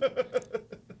 Joe.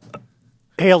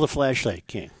 Hail the Flashlight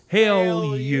King.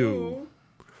 Hail you.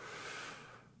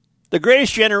 The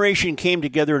greatest generation came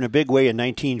together in a big way in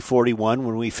 1941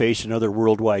 when we faced another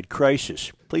worldwide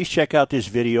crisis. Please check out this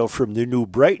video from the New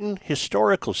Brighton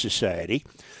Historical Society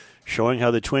showing how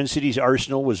the Twin Cities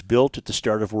Arsenal was built at the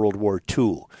start of World War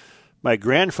II. My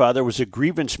grandfather was a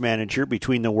grievance manager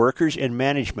between the workers and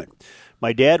management.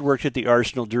 My dad worked at the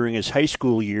Arsenal during his high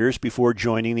school years before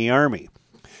joining the Army.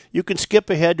 You can skip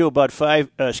ahead to about 5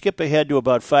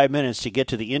 minutes to get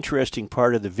to the interesting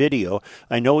part of the video.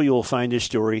 I know you will find this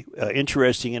story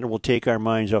interesting, and it will take our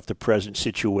minds off the present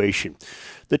situation.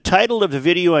 The title of the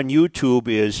video on YouTube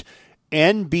is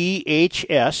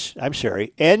NBAHS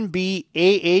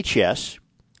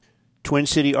Twin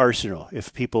City Arsenal.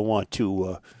 If people want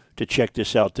to check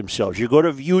this out themselves, you go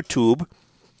to YouTube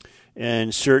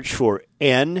and search for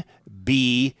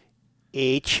NBHS.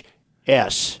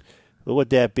 What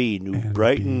would that be? New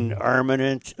Brighton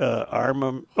Armament,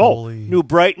 New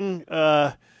Brighton,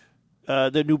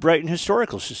 the New Brighton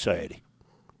Historical Society.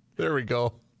 There we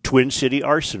go. Twin City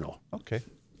Arsenal. Okay.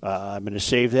 I'm going to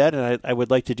save that, and I would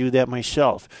like to do that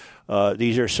myself.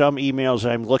 These are some emails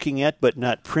I'm looking at, but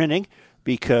not printing,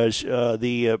 because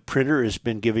the printer has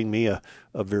been giving me a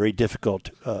very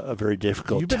difficult You've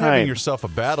been time. having yourself a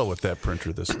battle with that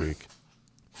printer this week.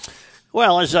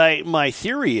 Well, my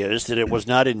theory is that it was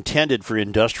not intended for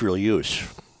industrial use.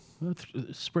 Let's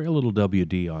spray a little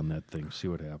WD on that thing, see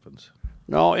what happens.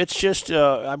 No, it's just,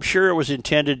 I'm sure it was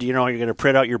intended, you're going to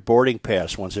print out your boarding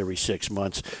pass once every 6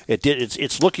 months.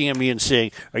 It's looking at me and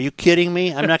saying, are you kidding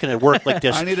me? I'm not going to work like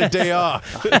this. I need a day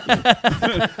off.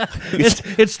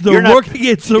 It's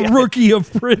the rookie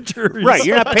of printers. Right,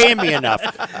 you're not paying me enough.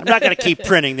 I'm not going to keep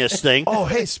printing this thing. Oh,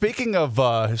 hey, speaking of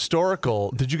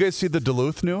historical, did you guys see the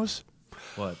Duluth news?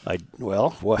 What?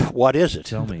 What is it?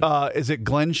 Tell me. Is it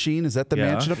Glen Sheen? Is that the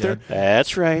mansion up there?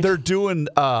 That's right. They're doing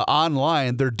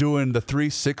online. They're doing the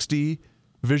 360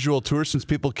 visual tour since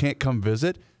people can't come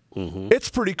visit. Mm-hmm. It's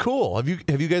pretty cool. Have you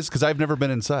guys? Because I've never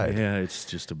been inside. Yeah, it's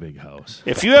just a big house.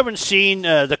 If you haven't seen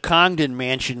the Congdon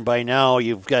Mansion by now,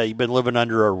 you've been living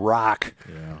under a rock.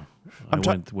 Yeah. I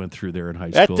went through there in high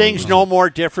that school. That thing's no more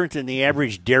different than the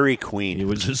average Dairy Queen. It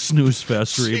was a snooze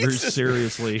fest, Reavers,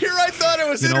 seriously. Here I thought it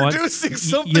was introducing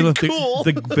something cool.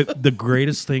 The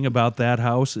greatest thing about that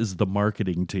house is the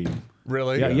marketing team.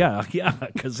 Really? Yeah,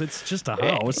 because it's just a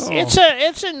house.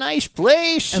 It's a nice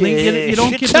place. And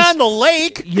it's on the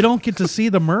lake. You don't get to see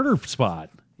the murder spot.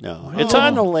 No, it's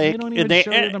on the lake. They don't even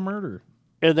show you the murder.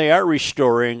 And they are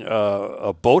restoring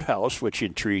a boathouse, which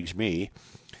intrigues me.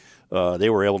 They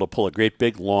were able to pull a great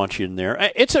big launch in there.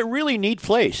 It's a really neat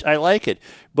place. I like it.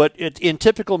 But in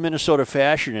typical Minnesota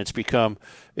fashion, it's become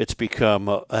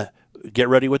get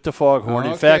ready with the foghorn.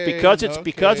 In fact, because it's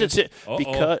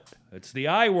the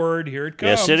I word. Here it comes.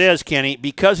 Yes, it is, Kenny.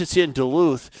 Because it's in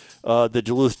Duluth, the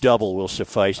Duluth double will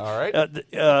suffice. All right.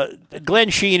 Glen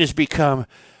Sheen has become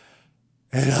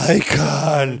an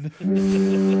icon.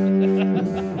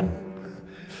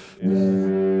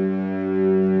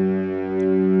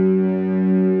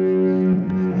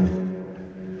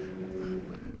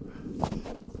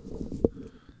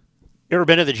 You ever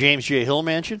been to the James J. Hill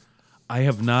Mansion? I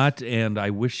have not, and I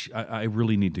wish I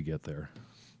really need to get there.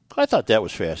 I thought that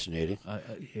was fascinating.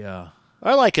 Yeah.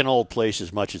 I like an old place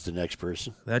as much as the next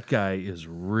person. That guy is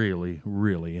really,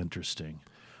 really interesting.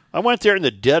 I went there in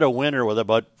the dead of winter with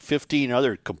about 15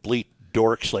 other complete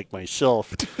dorks like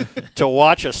myself to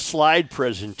watch a slide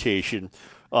presentation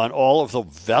on all of the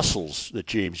vessels that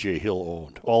James J. Hill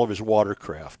owned, all of his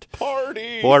watercraft.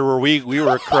 Party! Boy, were we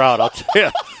were a crowd, I'll tell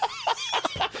you.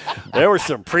 There was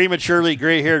some prematurely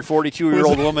gray-haired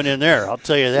 42-year-old woman in there. I'll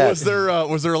tell you that. Was there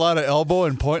a lot of elbow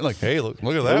and point? Like, hey, look at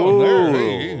that one there.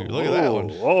 Hey, look at that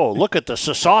one. Oh, look at the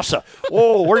Sasasa.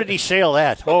 Oh, where did he sail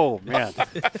that? Oh, man.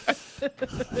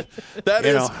 That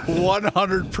is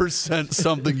 100%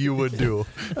 something you would do.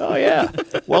 Oh, yeah.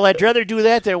 Well, I'd rather do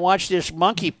that than watch this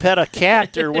monkey pet a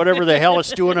cat or whatever the hell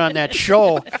it's doing on that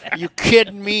show. Are you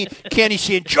kidding me? Kenny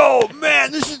saying, Joe,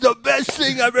 man, this is the best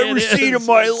thing I've ever seen in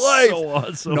my life. So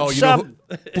awesome. No, Some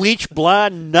bleach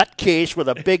blonde nutcase with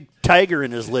a big tiger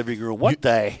in his living room. What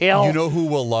the hell? You know who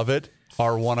will love it?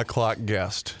 Our 1 o'clock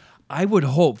guest. I would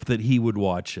hope that he would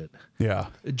watch it. Yeah.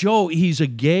 Joe, he's a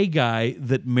gay guy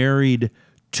that married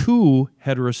 2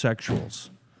 heterosexuals.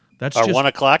 That's Our just 1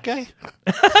 o'clock guy?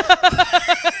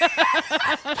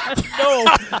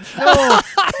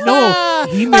 no.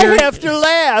 He I married. have to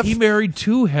laugh. He married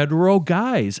 2 hetero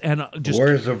guys and just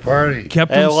Where's the party?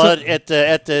 kept them at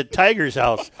the Tiger's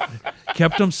house.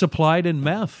 kept them supplied in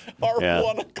meth. Our Yeah.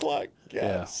 1 o'clock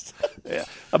guest.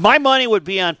 My money would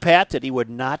be on Pat that he would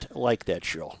not like that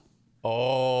show.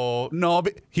 Oh, no,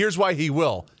 but here's why he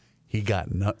will. He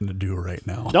got nothing to do right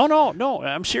now. No.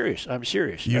 I'm serious.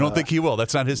 You don't think he will?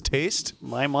 That's not his taste?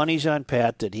 My money's on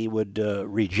Pat that he would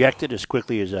reject it as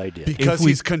quickly as I did. Because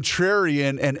he's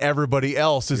contrarian and everybody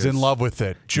else is in love with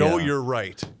it. Joe, Yeah. you're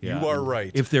right. Yeah. You are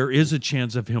right. If there is a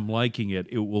chance of him liking it,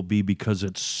 it will be because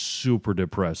it's super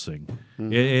depressing.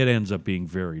 It ends up being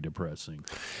very depressing.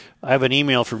 I have an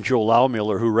email from Joe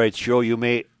Laumiller who writes, Joe, you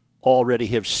may already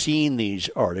have seen these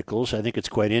articles. I think it's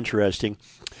quite interesting.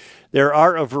 There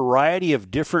are a variety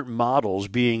of different models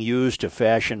being used to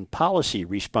fashion policy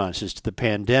responses to the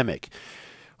pandemic.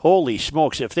 Holy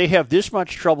smokes, if they have this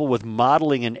much trouble with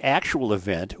modeling an actual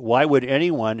event, why would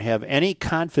anyone have any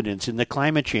confidence in the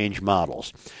climate change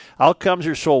models? Outcomes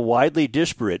are so widely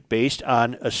disparate based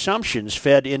on assumptions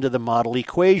fed into the model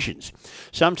equations.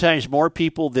 Sometimes more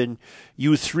people than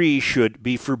you 3 should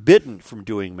be forbidden from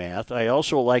doing math. I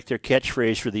also like their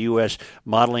catchphrase for the U.S.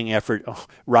 modeling effort,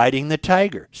 riding the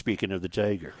tiger, speaking of the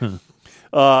tiger.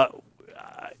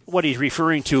 What he's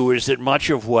referring to is that much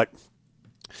of what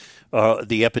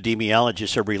the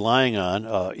epidemiologists are relying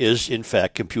on is, in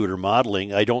fact, computer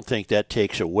modeling. I don't think that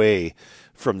takes away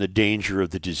from the danger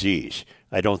of the disease.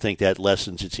 I don't think that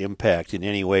lessens its impact in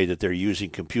any way that they're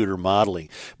using computer modeling.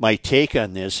 My take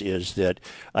on this is that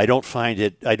I don't find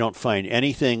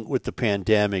anything with the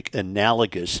pandemic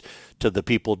analogous to the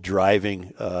people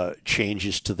driving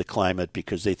changes to the climate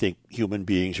because they think human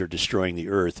beings are destroying the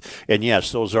earth. And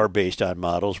yes, those are based on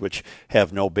models which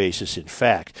have no basis in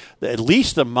fact. At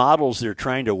least the models they're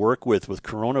trying to work with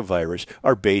coronavirus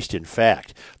are based in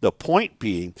fact. The point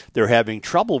being they're having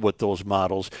trouble with those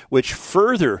models, which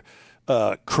further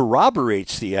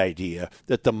corroborates the idea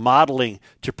that the modeling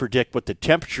to predict what the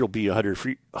temperature will be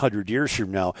 100 years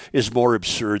from now is more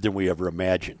absurd than we ever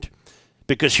imagined.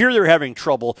 Because here they're having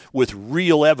trouble with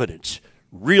real evidence,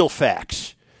 real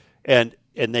facts, and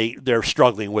they're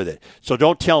struggling with it. So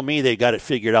don't tell me they got it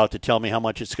figured out to tell me how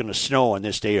much it's going to snow on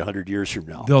this day 100 years from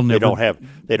now. They don't have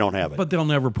it. But they'll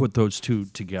never put those two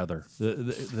together.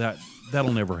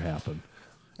 That'll never happen.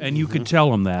 And you could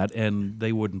tell them that, and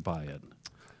they wouldn't buy it.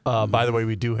 By the way,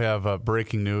 we do have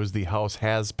breaking news. The House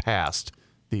has passed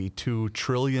the $2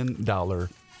 trillion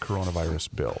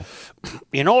coronavirus bill.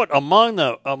 You know what? Among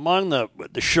the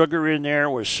sugar in there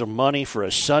was some money for a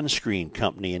sunscreen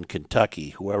company in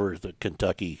Kentucky. Who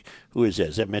is that?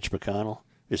 Is that Mitch McConnell?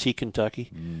 Is he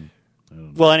Kentucky?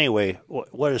 Well, anyway,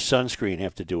 what does sunscreen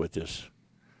have to do with this?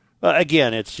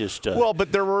 Again, it's just... well, but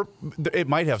it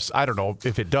might have, I don't know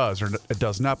if it does or it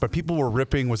does not, but people were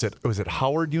ripping, was it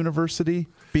Howard University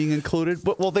being included?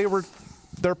 Well,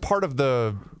 they're part of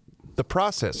the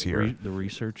process here. The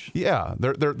research? Yeah,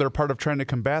 they're part of trying to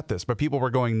combat this, but people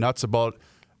were going nuts about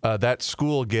that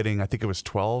school getting, I think it was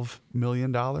 $12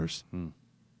 million.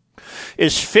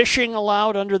 Is fishing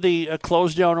allowed under the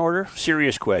closed-down order?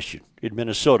 Serious question. In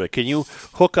Minnesota, can you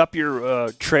hook up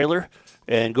your trailer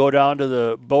and go down to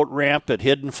the boat ramp at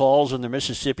Hidden Falls in the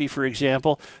Mississippi, for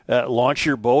example, launch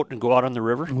your boat and go out on the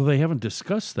river? Well, they haven't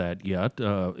discussed that yet.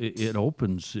 It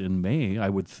opens in May. I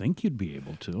would think you'd be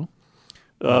able to.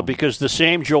 Because the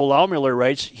same Joe Laumiller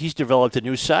writes, he's developed a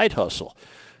new side hustle.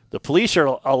 The police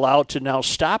are allowed to now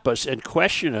stop us and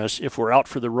question us if we're out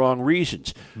for the wrong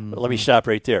reasons. Let me stop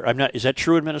right there. Is that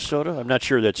true in Minnesota? I'm not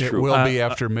sure that's true. It will be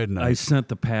after midnight. I sent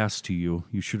the pass to you.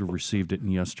 You should have received it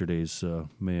in yesterday's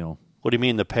mail. What do you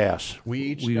mean the pass?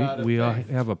 We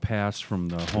have a pass from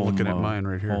the home. Looking at mine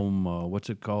right here. Home, what's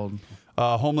it called?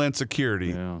 Homeland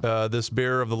Security. Yeah. This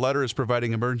bearer of the letter is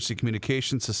providing emergency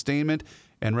communication sustainment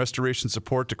and restoration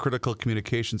support to critical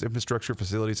communications infrastructure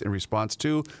facilities in response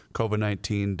to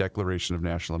COVID-19 declaration of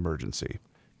national emergency.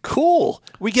 Cool.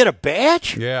 We get a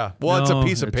badge? Yeah. Well, it's a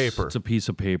piece of paper. It's a piece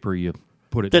of paper. You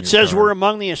put it that in your says car. we're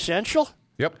among the essential?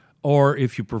 Yep. Or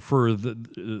if you prefer,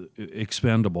 the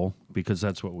expendable, because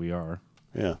that's what we are.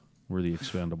 Yeah. We're the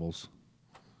expendables.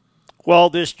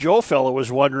 Well, this Joe fellow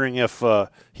was wondering if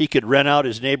he could rent out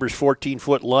his neighbor's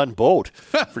 14-foot Lund boat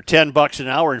for $10 an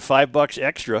hour and $5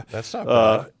 extra. That's not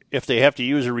bad. If they have to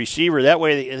use a receiver. That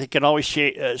way they can always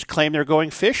claim they're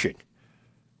going fishing.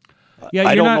 Yeah,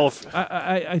 I don't know if...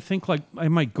 I think like I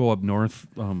might go up north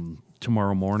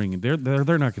tomorrow morning, and they're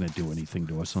not going to do anything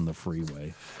to us on the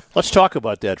freeway. Let's talk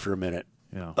about that for a minute.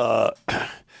 Yeah.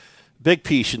 Big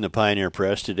piece in the Pioneer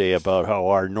Press today about how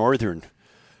our northern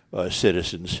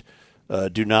citizens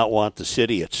do not want the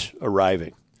Cityites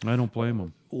arriving. I don't blame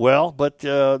them. Well, but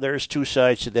there's two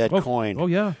sides to that coin. Oh,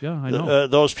 yeah, I know.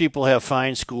 Those people have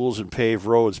fine schools and paved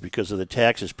roads because of the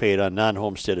taxes paid on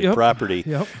non-homesteaded property.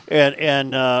 Yep. And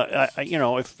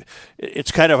if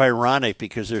it's kind of ironic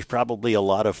because there's probably a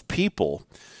lot of people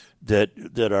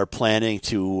that are planning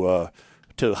to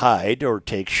hide or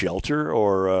take shelter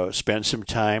or spend some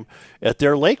time at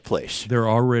their lake place. There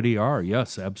already are,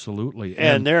 yes, absolutely.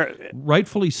 And they're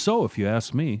rightfully so, if you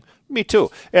ask me. Me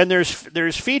too. And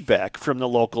there's feedback from the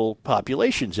local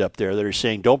populations up there that are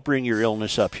saying, don't bring your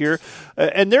illness up here.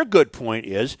 And their good point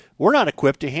is, we're not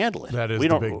equipped to handle it. That is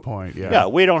the big point, yeah. Yeah,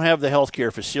 we don't have the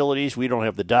healthcare facilities. We don't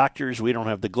have the doctors. We don't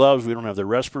have the gloves. We don't have the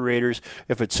respirators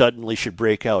if it suddenly should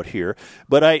break out here.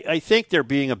 But I think they're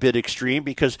being a bit extreme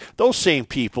because those same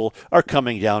people are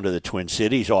coming down to the Twin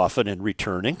Cities often and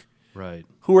returning. Right.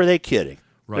 Who are they kidding?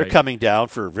 Right. They're coming down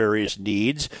for various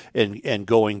needs and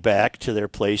going back to their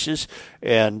places.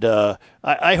 And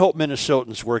I hope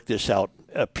Minnesotans work this out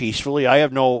peacefully. I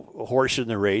have no horse in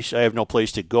the race. I have no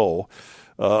place to go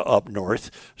up north,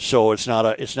 so it's not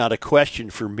a question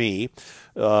for me.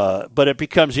 But it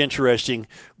becomes interesting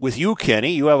with you,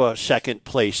 Kenny. You have a second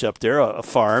place up there, a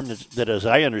farm that, as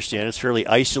I understand, is fairly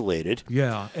isolated.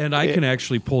 Yeah, and I can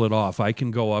actually pull it off. I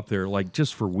can go up there, like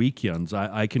just for weekends,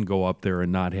 I can go up there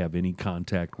and not have any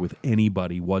contact with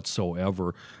anybody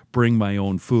whatsoever, bring my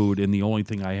own food, and the only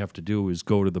thing I have to do is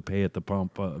go to the pay at the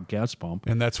pump, gas pump.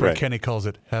 And that's where Right. Kenny calls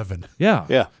it heaven. Yeah.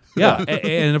 Yeah. Yeah,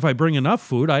 and if I bring enough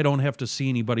food, I don't have to see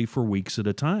anybody for weeks at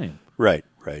a time. Right.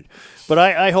 But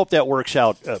I hope that works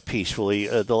out peacefully.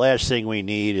 The last thing we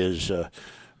need is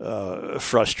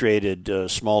frustrated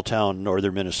small-town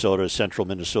northern Minnesota, central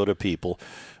Minnesota people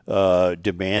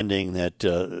demanding that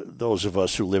those of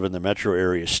us who live in the metro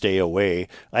area stay away.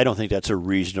 I don't think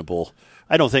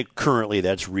I don't think currently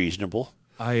that's reasonable.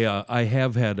 I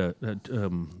have had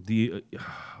the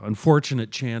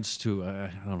unfortunate chance to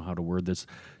I don't know how to word this,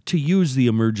 to use the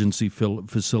emergency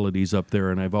facilities up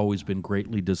there, and I've always been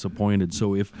greatly disappointed.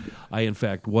 So if I in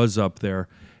fact was up there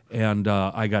and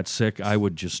I got sick, I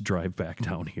would just drive back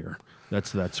down here.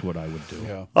 That's what I would do.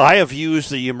 Yeah. I have used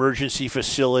the emergency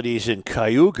facilities in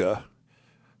Cayuga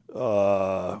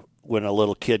when a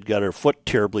little kid got her foot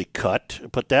terribly cut,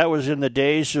 but that was in the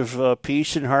days of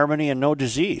peace and harmony and no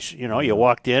disease. You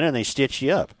walked in and they stitched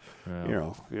you up.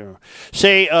 Yeah.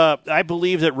 Say, I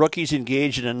believe that Rookie's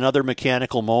engaged in another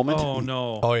mechanical moment. Oh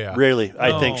no! Oh, yeah. Really?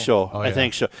 I think so. Oh, I yeah.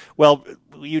 think so. Well,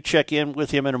 will you check in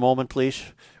with him in a moment, please?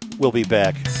 We'll be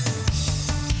back.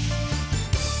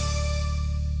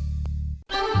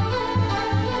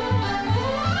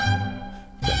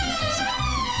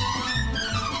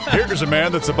 Here's a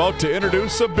man that's about to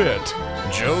introduce a bit,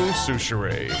 Joe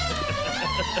Souchere.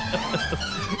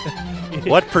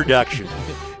 What production?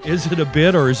 Is it a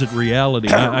bit or is it reality?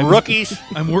 Rookies.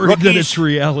 I'm worried that it's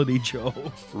reality, Joe.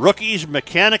 Rookie's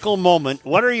mechanical moment.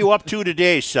 What are you up to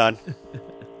today, son?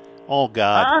 Oh,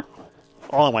 God.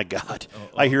 Oh, my God.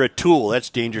 I hear a tool. That's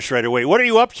dangerous right away. What are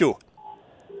you up to?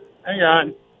 Hang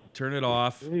on. Turn it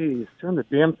off. Jeez, turn the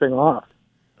damn thing off.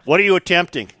 What are you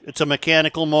attempting? It's a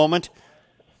mechanical moment.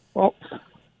 Well,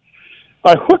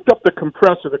 I hooked up the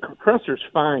compressor. The compressor's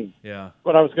fine. Yeah.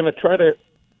 But I was going to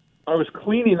I was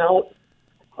cleaning out,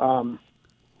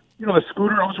 the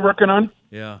scooter I was working on.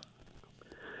 Yeah.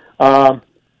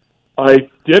 I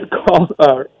did call,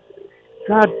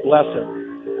 God bless him.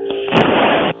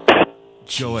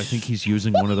 Joe, I think he's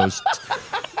using one of those.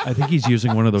 I think he's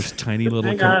using one of those tiny little.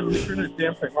 Hang on, turn the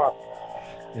damn thing off.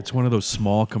 It's one of those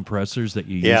small compressors that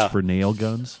you Yeah. use for nail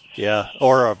guns. Yeah,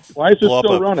 or a Why is it blow up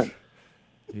still a- running?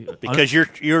 Because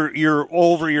you're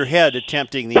over your head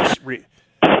attempting these.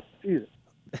 Jesus.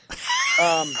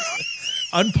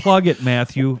 Unplug it,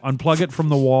 Matthew. Unplug it from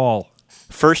the wall.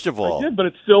 First of I all, did, but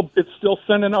it's still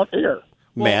sending out air.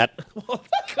 Matt.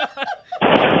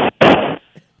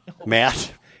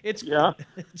 Matt. It's Yeah.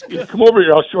 Come over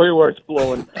here. I'll show you where it's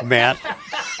blowing. Matt.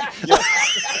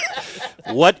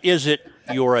 What is it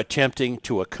you're attempting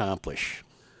to accomplish?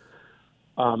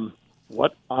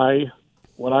 What I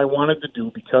wanted to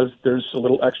do, because there's a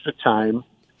little extra time.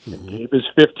 Gabe is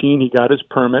 15. He got his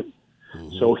permit,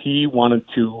 so he wanted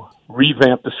to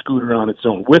revamp the scooter on its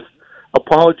own. With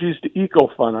apologies to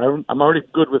EcoFun, I'm already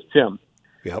good with Tim.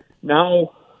 Yep.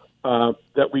 Now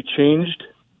that we changed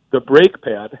the brake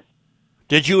pad,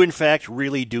 Did you, in fact,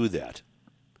 really do that?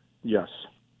 yes.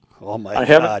 Oh, my I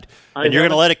haven't- God. I And you're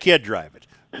going to haven't- let a kid drive it.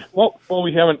 Well,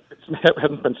 we haven't. It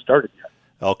hasn't been started yet.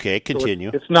 Okay, So continue.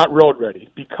 it's not road ready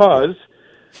because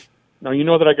now you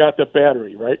know that I got the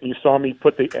battery, right? And you saw me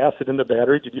put the acid in the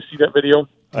battery. Did you see that video?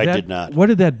 I did not. What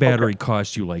did that battery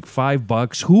cost you? Like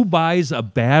 $5? Who buys a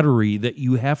battery that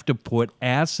you have to put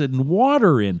acid and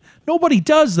water in? Nobody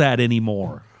does that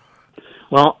anymore.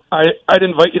 Well, I'd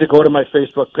invite you to go to my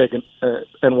Facebook page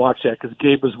and watch that because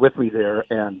Gabe was with me there,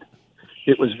 and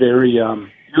it was very. You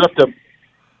have to.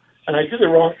 And I did the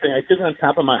wrong thing. I did it on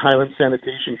top of my Highland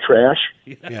sanitation trash,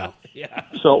 Yeah.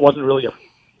 so it wasn't really a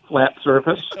flat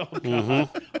surface.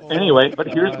 Anyway, but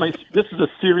here's this is a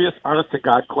serious, honest to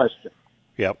God question.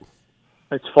 Yep.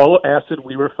 It's full of acid.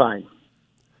 We were fine.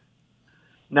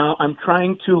 Now I'm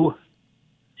trying to,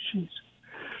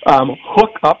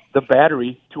 hook up the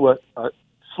battery to a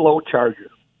slow charger.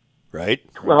 Right.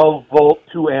 12 volt,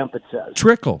 2 amp. It says.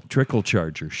 Trickle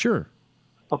charger, sure.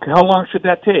 Okay, how long should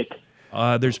that take?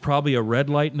 There's probably a red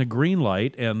light and a green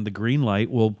light, and the green light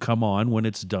will come on when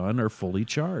it's done or fully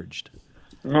charged.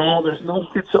 No, there's no.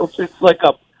 It's like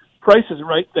a Price is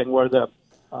Right thing where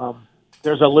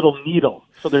there's a little needle.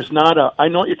 So there's not a. I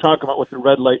know what you're talking about with the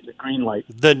red light and the green light.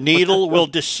 The needle will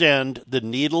descend. The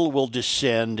needle will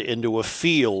descend into a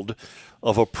field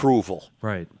of approval.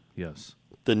 Right. Yes.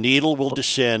 The needle will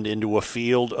descend into a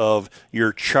field of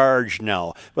you're charged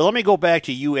now. But let me go back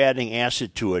to you adding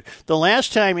acid to it. The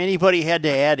last time anybody had to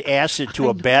add acid to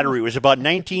a battery was about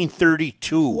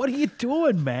 1932. What are you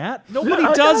doing, Matt? Nobody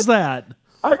does that.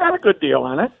 I got a good deal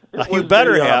on it. You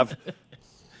better have.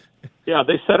 Yeah,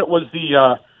 they said it was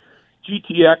the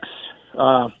GTX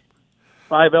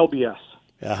 5 LBS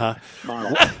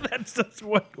model. That's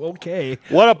what. Okay.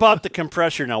 What about the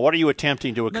compressor now? What are you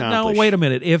attempting to accomplish? Now wait a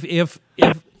minute. If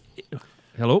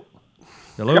hello.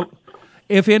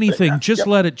 If anything, just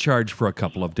let it charge for a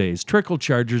couple of days. Trickle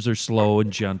chargers are slow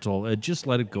and gentle. Just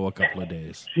let it go a couple of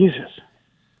days. Jesus.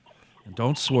 And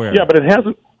don't swear. Yeah, but it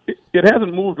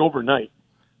hasn't moved overnight.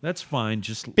 That's fine.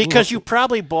 Just Because you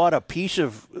probably bought a piece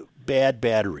of bad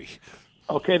battery.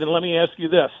 Okay, then let me ask you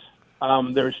this.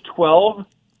 There's 12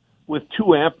 with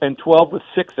 2 amp and 12 with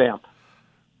 6 amp.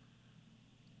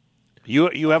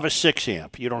 You have a 6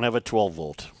 amp. You don't have a 12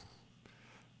 volt.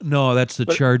 No, that's the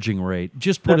charging rate.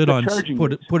 Just put it on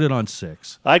put it on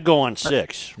 6. I'd go on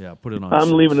 6. Yeah, put it on. I'm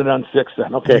 6. leaving it on 6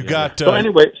 then. Okay. You got so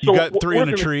anyway, you got 3 we're in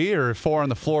the gonna- tree or 4 on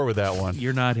the floor with that one.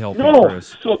 You're not helping, No.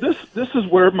 Chris. So this is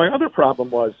where my other problem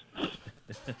was.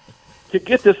 To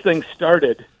get this thing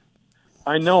started,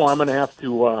 I know I'm going to have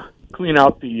to clean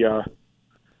out the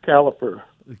caliper.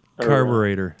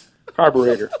 Carburetor.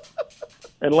 Carburetor.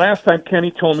 And last time Kenny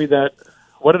told me that,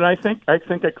 what did I think? I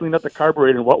think I cleaned out the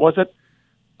carburetor. And what was it?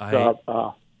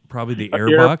 Probably the air-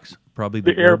 airbox. Probably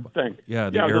the air thing. Yeah,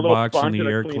 the Yeah, the air little box and sponge the that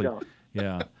I air cleaned clean. out.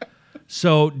 Yeah.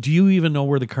 So, do you even know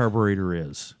where the carburetor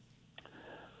is?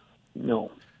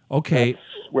 No. Okay. That's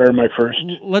where my first.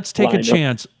 Let's take a lined up.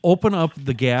 chance. Open up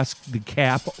the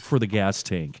cap for the gas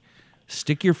tank.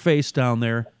 Stick your face down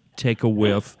there. Take a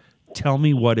whiff. Tell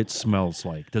me what it smells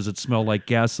like. Does it smell like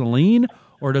gasoline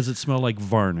or does it smell like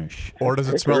varnish? Or does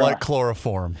it smell like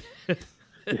chloroform?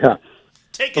 Yeah.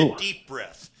 Take a deep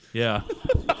breath. Yeah.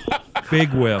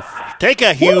 Big whiff. Take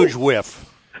a huge whiff.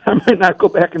 I might not go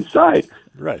back inside.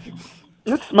 Right.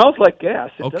 It smells like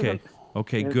gas. It Okay. doesn't-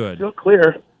 Okay, it's good. still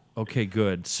clear. Okay,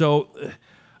 good. So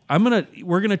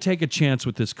we're gonna take a chance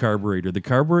with this carburetor. The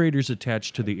carburetor's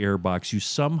attached to the air box. You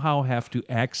somehow have to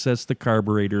access the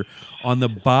carburetor. On the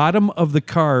bottom of the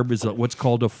carb is what's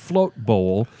called a float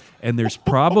bowl, and there's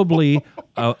probably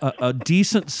a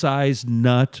decent sized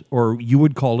nut, or you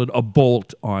would call it a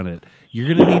bolt on it.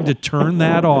 You're gonna need to turn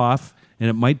that off, and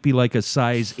it might be like a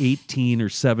size 18 or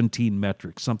 17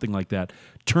 metric, something like that.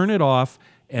 Turn it off.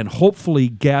 And hopefully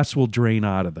gas will drain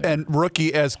out of there. And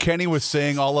Rookie, as Kenny was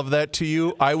saying all of that to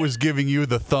you, I was giving you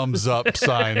the thumbs up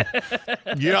sign.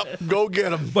 Yep, go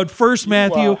get him. But first,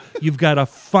 Matthew, you've got to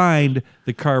find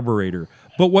the carburetor.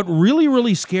 But what really,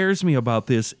 really scares me about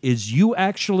this is you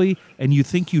actually, and you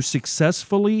think you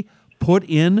successfully put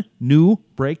in new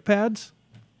brake pads?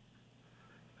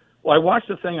 Well, I watched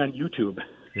the thing on YouTube,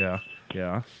 Yeah.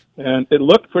 and it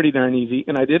looked pretty darn easy,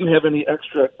 and I didn't have any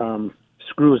extra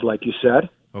screws, like you said.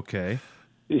 Okay.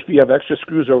 If you have extra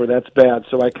screws over, that's bad.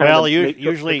 So I kind Well, of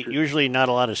usually not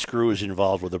a lot of screws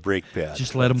involved with a brake pad.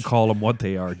 Just let him call them what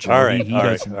they are, Joe. All right, He all right,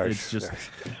 doesn't. all right, It's just,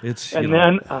 it's, And you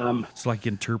know, then it's like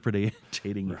interpreting.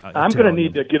 I'm going to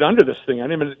need to get under this thing. I'm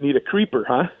going to need a creeper,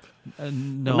 huh?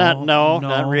 No,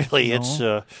 not really. no. It's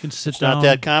You can sit it's down, not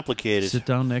that complicated. Sit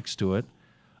down next to it.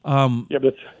 Yeah,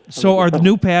 but So are the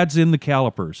new pads in the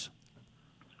calipers?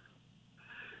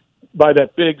 by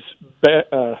that big,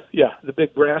 the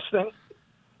big brass thing.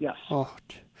 Yes. Oh,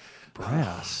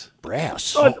 Brass.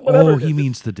 Brass. Whatever it He is.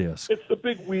 means the disc. It's the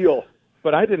big wheel,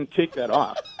 but I didn't take that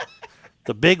off.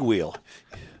 The big wheel.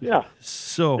 Yeah,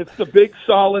 So it's the big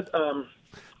solid.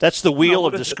 That's the wheel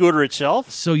what of the is it? scooter itself?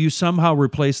 So you somehow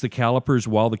replaced the calipers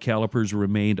while the calipers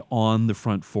remained on the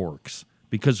front forks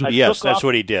because Yes, took that's off-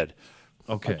 what he did.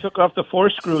 okay. Took off the 4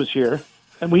 screws here,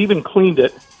 and we even cleaned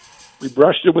it. We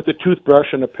brushed it with a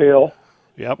toothbrush and a pail,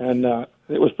 Yep. and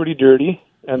it was pretty dirty.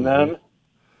 And then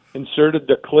inserted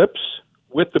the clips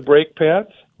with the brake pads,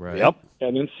 Right. Yep.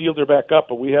 and then sealed her back up.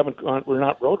 But we're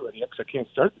not road ready yet because I can't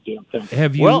start the damn thing.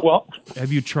 Have you Well-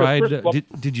 have you tried? first of all-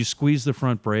 Did you squeeze the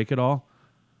front brake at all?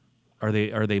 Are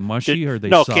they mushy or are they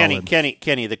no, solid?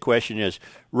 Kenny, the question is,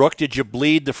 Rook, did you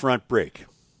bleed the front brake?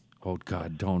 Oh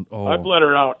God, don't! I Oh bled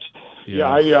her out.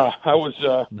 Yeah. I was.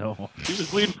 no! She was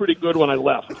bleeding pretty good when I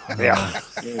left, Yeah.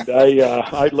 and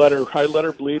I let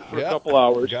her bleed for a couple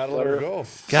hours. Gotta let her go.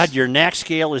 God, your knack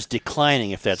scale is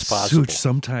declining if that's possible. Such,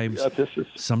 sometimes Yeah, this is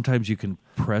sometimes you can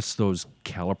press those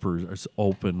calipers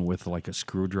open with like a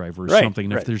screwdriver or Right, something.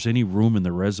 And right. if there's any room in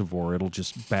the reservoir, it'll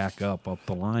just back up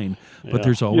the line. But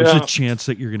there's always Yeah. a chance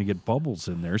that you're going to get bubbles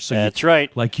in there. So That's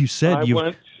right. Like you said, I you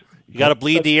went. You got to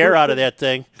bleed the air out of that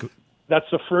thing. That's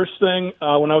the first thing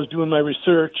when I was doing my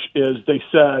research is they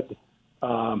said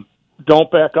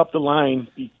don't back up the line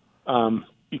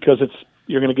because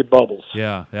you're going to get bubbles.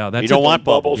 yeah. That's You don't it. want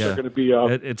bubbles. Bubbles Yeah. are going to be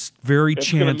It's very it's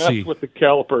going to mess chancy. with the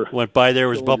caliper. Went by there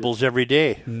was bubbles every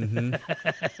day.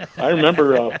 I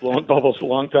remember blowing bubbles a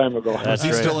long time ago. That's Is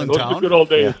he right. still in Those are the town? good old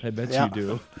days. I bet Yeah. you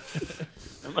do.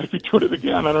 I might be doing it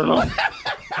again. I don't know.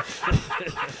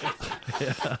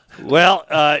 Well,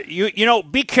 you know,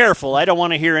 be careful. I don't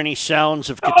want to hear any sounds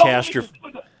of catastrophe.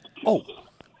 Oh,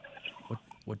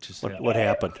 What just happened? what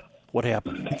happened? What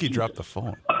happened? I think he dropped the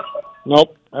phone.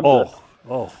 Nope. I'm good.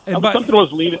 Oh. And by, Something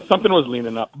was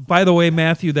leaning up. by the way,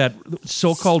 Matthew, that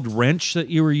so-called wrench that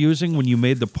you were using when you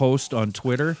made the post on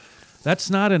Twitter, that's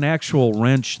not an actual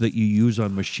wrench that you use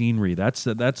on machinery. That's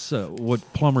what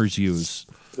plumbers use.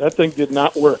 That thing did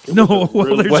not work. It No, was a well,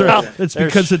 really there's bad- it's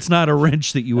because it's not a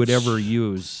wrench that you would ever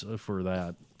use for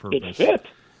that purpose. it fit. It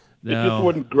No. just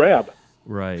wouldn't grab.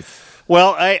 Right.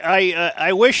 Well,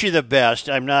 I wish you the best.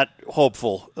 I'm not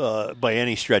hopeful by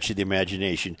any stretch of the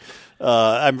imagination.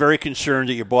 I'm very concerned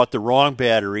that you bought the wrong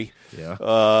battery. Yeah.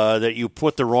 That you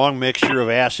put the wrong mixture of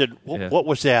acid. Yeah. What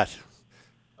was that?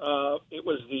 It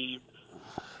was the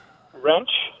wrench.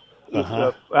 It's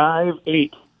a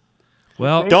 5/8.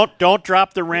 Well, Don't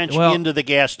drop the wrench Well, into the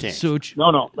gas tank. Such, No,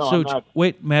 I'm Such, not.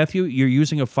 wait, Matthew, you're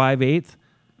using a 5/8?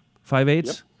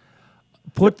 5/8?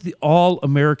 Put the all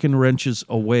American wrenches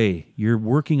away. You're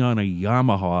working on a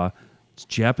Yamaha. It's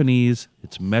Japanese.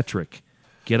 It's metric.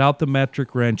 Get out the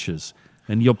metric wrenches.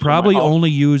 And you'll probably only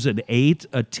use an 8,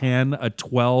 a 10, a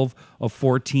 12, a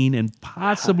 14, and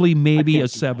possibly maybe a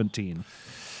 17.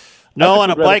 No, on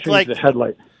a I'd rather bike change like the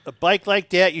headlight.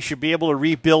 that, you should be able to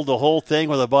rebuild the whole thing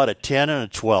with about a 10 and a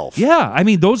 12. Yeah, I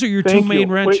mean, those are your two Thank main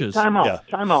you. wrenches. Wait, time out. Yeah.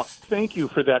 Time out. Thank you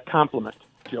for that compliment,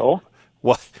 Joe.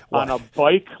 What? On a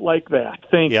bike like that.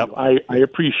 Thank Yep. you. I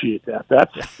appreciate that.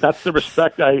 That's the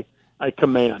respect I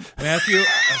command. Matthew,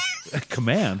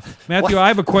 command. Matthew, I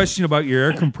have a question about your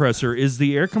air compressor. Is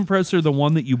the air compressor the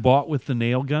one that you bought with the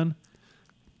nail gun?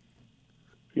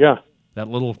 Yeah. That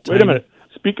little Wait a tiny- minute.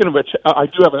 Speaking of which, I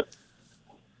do have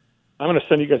I'm going to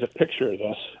send you guys a picture of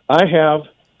this. I have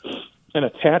an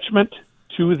attachment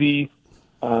to the,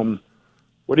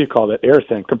 what do you call that, air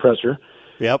thing, compressor.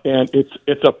 Yep. And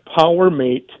it's a power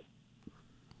mate.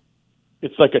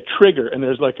 It's like a trigger, and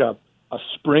there's like a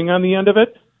spring on the end of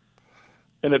it,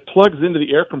 and it plugs into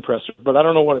the air compressor, but I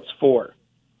don't know what it's for.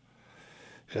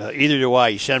 Either do I.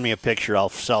 You send me a picture, I'll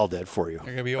solve that for you.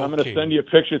 They're gonna be I'm going to okay. send you a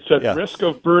picture. It says, Yeah. risk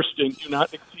of bursting, do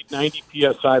not exceed 90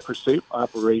 PSI for safe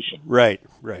operation. Right.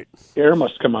 Air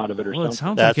must come out of it or Well, it something.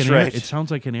 sounds That's like an right. it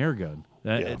sounds like an air gun.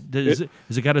 Yeah.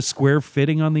 Has it got a square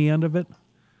fitting on the end of it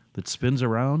that spins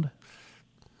around?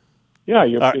 Yeah,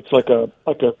 right. it's like a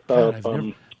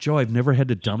Joe, I've never had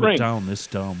to dumb spring. it down this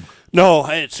dumb. No,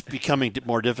 it's becoming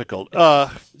more difficult.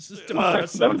 I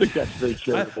don't think that's very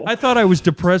charitable. I thought I was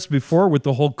depressed before with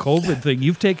the whole COVID thing.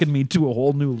 You've taken me to a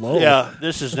whole new low. Yeah,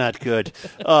 this is not good.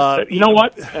 You know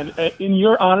what? And in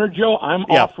your honor, Joe, I'm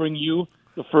Yeah. offering you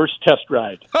the first test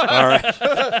ride. All right.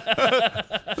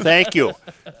 Thank you.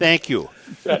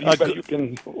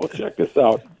 We'll check this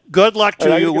out. Good luck All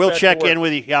right, to I you. gotta get We'll back to check work. in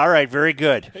with you. Yeah, all right, very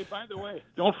good. Hey, by the way,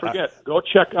 don't forget, go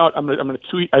check out. I'm gonna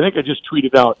tweet. I think I just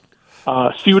tweeted out.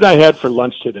 See what I had for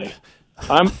lunch today.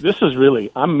 I'm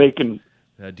making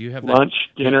Do you have lunch,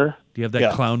 dinner. Do you have that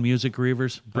Yeah. clown music,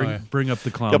 Reavers? Bring up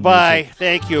the clown. Goodbye. music.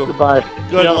 Thank you. Goodbye.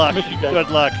 Good Yeah, luck. miss you guys. Good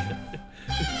luck.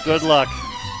 Good luck.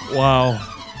 Wow.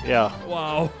 Yeah.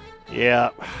 Wow. Yeah.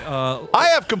 I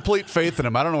have complete faith in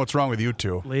him. I don't know what's wrong with you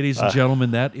two. Ladies and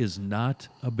gentlemen, that is not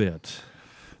a bit.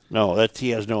 No, he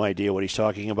has no idea what he's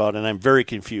talking about, and I'm very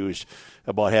confused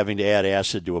about having to add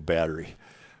acid to a battery.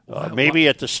 Maybe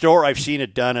at the store I've seen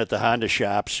it done at the Honda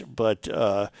shops, but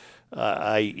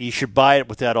you should buy it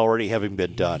with that already having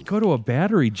been done. Go to a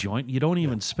battery joint, you don't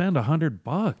even spend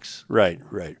 $100. Right.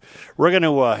 We're going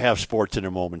to have sports in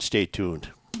a moment. Stay tuned.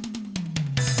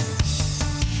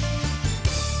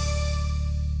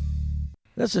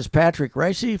 This is Patrick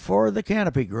Reusse for the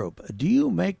Canopy Group. Do you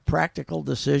make practical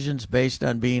decisions based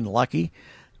on being lucky?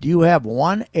 Do you have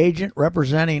one agent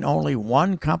representing only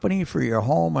one company for your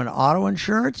home and auto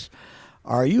insurance?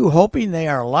 Are you hoping they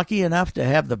are lucky enough to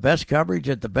have the best coverage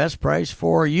at the best price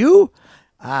for you?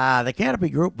 The Canopy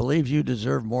Group believes you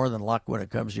deserve more than luck when it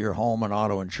comes to your home and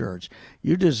auto insurance.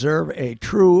 You deserve a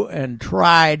true and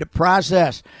tried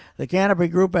process. The Canopy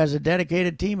Group has a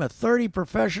dedicated team of 30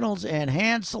 professionals and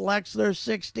hand selects their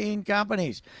 16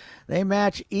 companies. They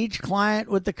match each client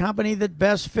with the company that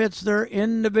best fits their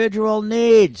individual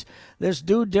needs. This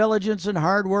due diligence and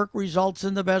hard work results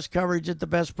in the best coverage at the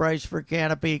best price for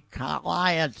Canopy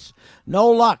clients. No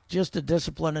luck, just a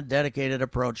disciplined and dedicated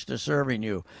approach to serving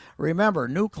you. Remember,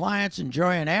 new clients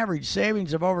enjoy an average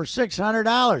savings of over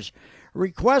 $600.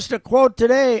 Request a quote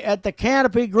today at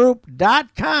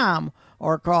thecanopygroup.com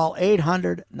or call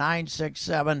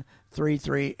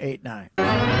 800-967-3389.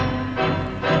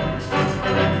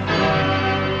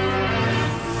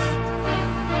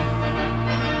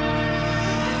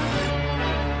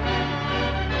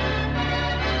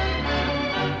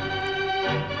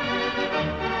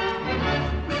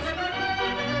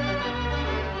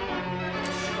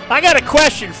 I got a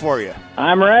question for you.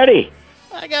 I'm ready.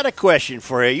 I got a question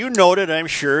for you. You noted, I'm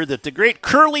sure, that the great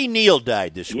Curly Neal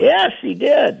died this week. Yes, he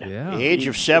did. Yeah. The age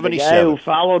of The 77. guy who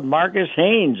followed Marcus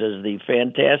Haynes as the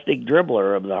fantastic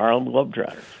dribbler of the Harlem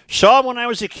Globetrotters. Saw him when I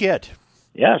was a kid.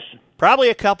 Yes. Probably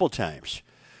a couple times.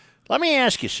 Let me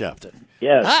ask you something.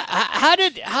 Yes. How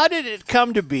did it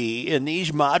come to be in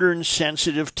these modern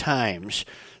sensitive times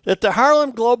that the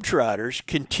Harlem Globetrotters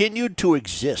continued to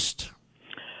exist?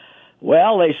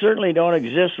 Well, they certainly don't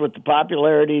exist with the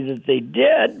popularity that they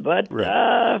did, but, Right.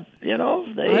 I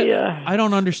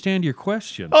don't understand your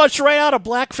question. Oh, it's right out of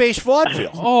Blackface Vaudeville.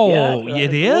 Oh, yeah,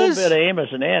 it it's is? a little bit of Amos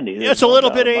and Andy. Yeah, it's a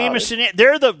little bit of Amos and Andy.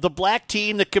 They're the black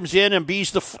team that comes in and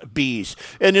is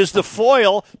the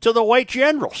foil to the white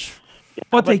generals.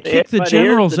 But they kick the but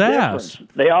generals' here's the ass.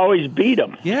 difference. They always beat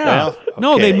them. Yeah. Well,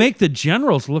 No, they okay. make the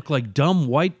generals look like dumb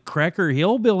white cracker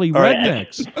hillbilly right.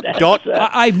 rednecks. Don't,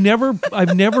 I've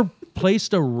never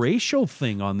placed a racial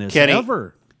thing on this Kenny,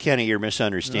 ever. Kenny, you're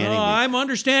misunderstanding me. I'm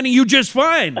understanding you just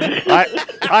fine.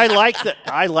 I like the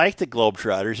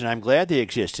Globetrotters, and I'm glad they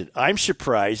existed. I'm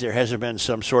surprised there hasn't been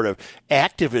some sort of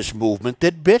activist movement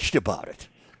that bitched about it.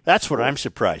 That's what I'm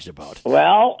surprised about.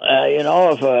 Well,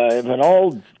 if an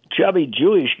old chubby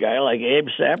Jewish guy like Abe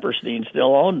Saperstein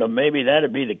still owned them, maybe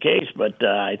that'd be the case. But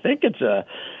I think it's a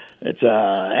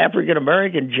African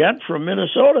American gent from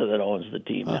Minnesota that owns the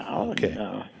team now. Okay.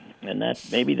 And that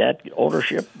maybe that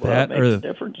ownership That makes a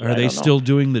difference. Are I they don't still know.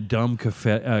 doing the dumb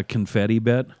confetti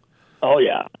bet? Oh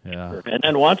yeah. Yeah. And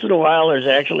then once in a while there's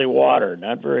actually water.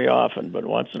 Not very often, but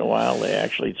once in a while they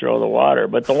actually throw the water.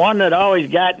 But the one that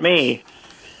always got me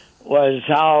was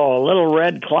how little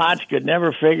red clots could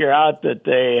never figure out that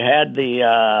they had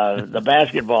the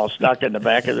basketball stuck in the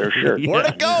back of their shirt. Where'd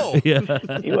it go?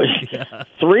 He was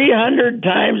 300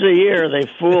 times a year they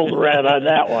fooled Red on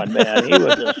that one, man. He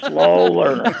was a slow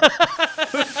learner.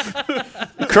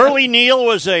 Curly Neal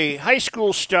was a high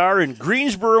school star in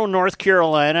Greensboro, North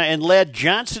Carolina, and led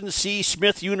Johnson C.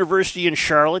 Smith University in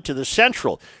Charlotte to the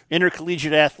Central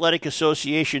Intercollegiate Athletic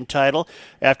Association title.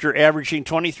 After averaging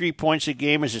 23 points a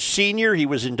game as a senior, he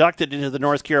was inducted into the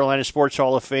North Carolina Sports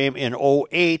Hall of Fame in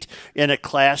 2008 in a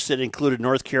class that included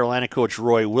North Carolina coach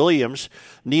Roy Williams.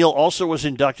 Neal also was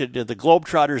inducted into the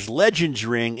Globetrotters Legends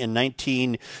Ring in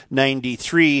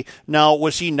 1993. Now,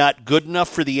 was he not good enough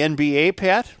for the NBA,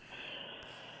 Pat?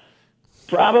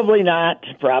 Probably not.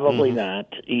 Probably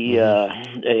not. He, that's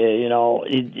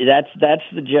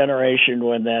the generation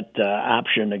when that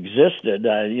option existed.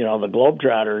 The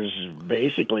Globetrotters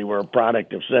basically were a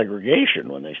product of segregation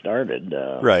when they started.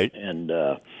 Right. And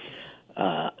so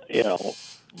the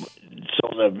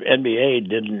NBA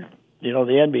didn't the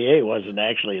NBA wasn't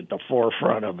actually at the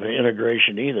forefront of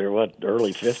integration either.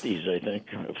 Early 50s, I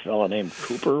think. A fellow named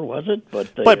Cooper, was it?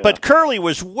 But Curley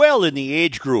was well in the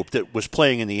age group that was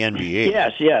playing in the NBA.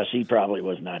 Yes, he probably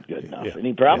was not good enough. Yeah. And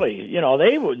he probably,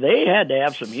 they had to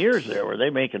have some years there where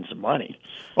they making some money.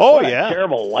 Oh, what yeah. A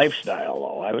terrible lifestyle,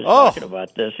 though. I was talking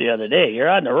about this the other day. You're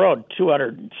on the road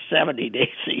 270 days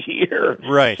a year.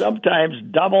 Right. Sometimes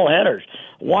double headers.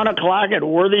 1 o'clock at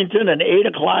Worthington and 8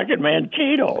 o'clock at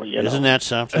Mankato. Isn't that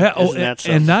something?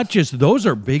 And not just those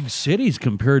are big cities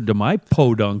compared to my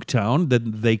podunk town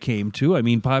that they came to. I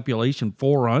mean, population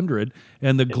 400,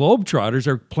 and the Globetrotters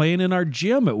are playing in our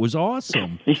gym. It was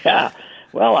awesome. Yeah.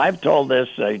 Well, I told it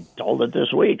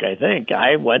this week, I think.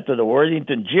 I went to the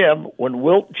Worthington gym when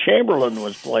Wilt Chamberlain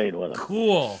was playing with them.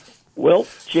 Cool. Wilt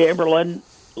Chamberlain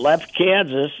left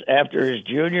Kansas after his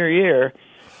junior year,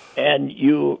 and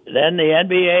then the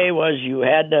NBA was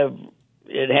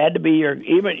it had to be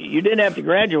you didn't have to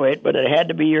graduate, but it had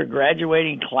to be your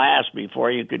graduating class before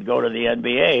you could go to the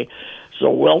NBA.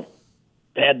 So Wilt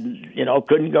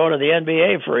couldn't go to the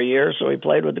NBA for a year, so he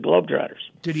played with the Globetrotters.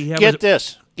 Did he have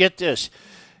Get this.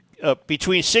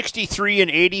 Between 63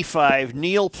 and 85,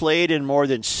 Neil played in more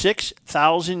than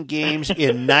 6,000 games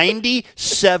in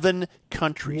 97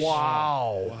 countries.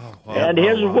 Wow. And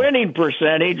his winning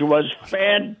percentage was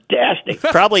fantastic.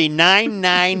 Probably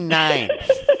 999.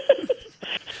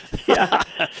 Yeah.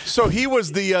 So he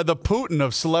was the Putin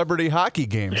of celebrity hockey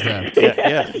games then.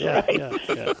 Yeah.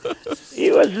 He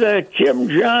was the Kim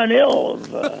Jong-il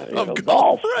of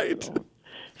golf. Right.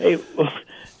 Hey,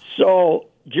 so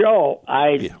Joe,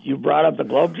 you brought up the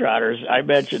Globetrotters. I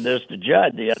mentioned this to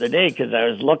Judd the other day because I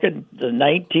was looking at the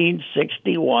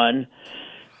 1961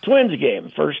 Twins game,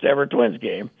 first ever Twins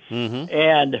game,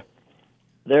 and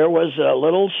there was a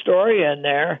little story in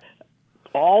there.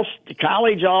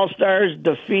 College All-Stars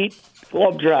defeat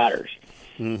Globetrotters.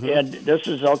 And this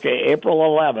is, April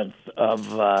 11th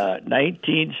of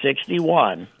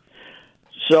 1961.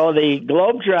 So the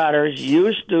Globetrotters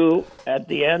used to, at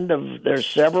the end of their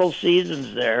several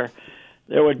seasons there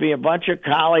would be a bunch of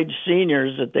college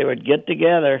seniors that they would get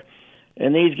together,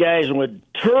 and these guys would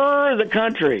tour the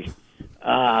country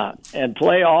and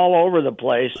play all over the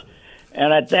place.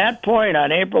 And at that point,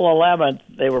 on April 11th,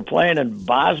 they were playing in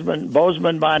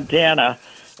Bozeman, Montana,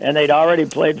 and they'd already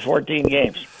played 14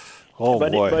 games. Oh,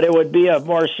 but boy. But it would be a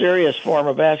more serious form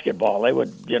of basketball. They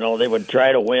would, they would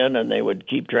try to win, and they would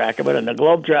keep track of it. And the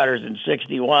Globetrotters in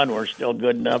 '61 were still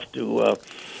good enough to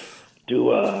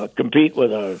compete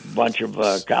with a bunch of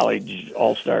college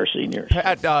all-star seniors.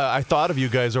 Pat, I thought of you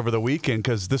guys over the weekend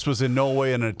because this was in no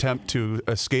way an attempt to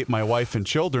escape my wife and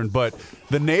children, but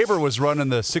the neighbor was running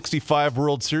the 65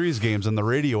 World Series games on the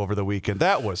radio over the weekend.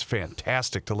 That was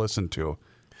fantastic to listen to.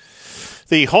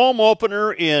 The home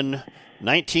opener in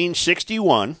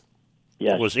 1961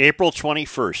 was April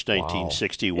 21st,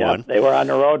 1961. Yeah, they were on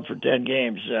the road for 10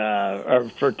 games,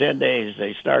 or for 10 days.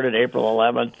 They started April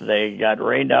 11th. They got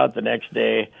rained out the next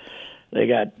day. They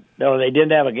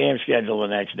didn't have a game schedule the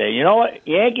next day. You know what?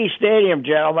 Yankee Stadium,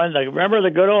 gentlemen, remember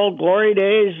the good old glory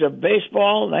days of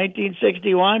baseball,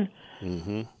 1961?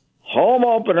 Mm-hmm. Home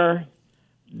opener,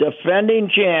 defending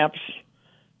champs,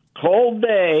 cold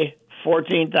day,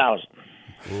 14,000.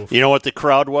 You know what the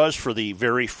crowd was for the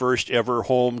very first ever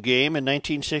home game in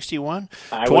 1961?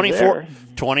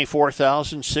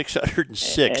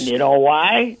 24,606. And you know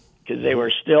why? Because they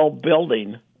were still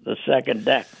building the second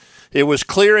deck. It was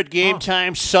clear at game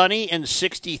time, sunny and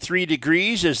 63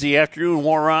 degrees. As the afternoon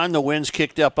wore on, the winds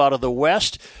kicked up out of the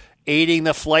west, aiding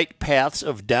the flight paths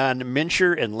of Don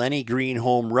Mincher and Lenny Green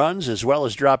home runs, as well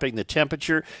as dropping the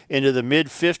temperature into the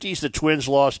mid-50s. The Twins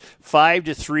lost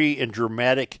 5-3 in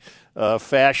dramatic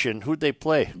fashion. Who'd they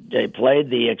play? They played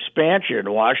the expansion,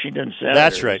 Washington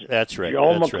Senators. That's right.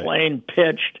 Joe McClain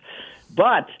pitched,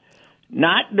 but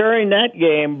not during that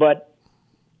game, but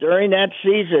during that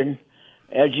season,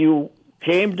 as you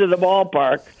came to the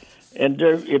ballpark, and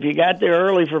if you got there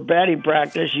early for batting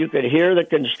practice, you could hear the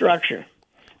construction.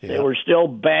 They were still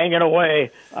banging away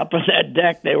up on that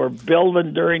deck. They were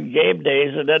building during game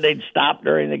days, and then they'd stop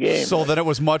during the game. So then it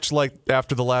was much like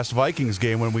after the last Vikings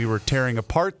game when we were tearing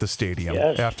apart the stadium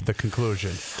after the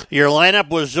conclusion. Your lineup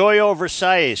was Zoyo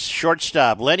Versailles,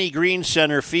 shortstop, Lenny Green,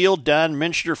 center field, Don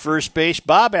Minster, first base,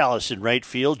 Bob Allison, right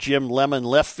field, Jim Lemon,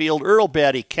 left field, Earl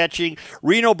Batty, catching,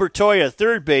 Reno Bertoya,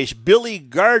 third base, Billy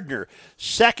Gardner,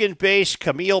 second base,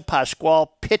 Camille Pasquale,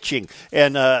 pitching.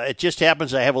 And it just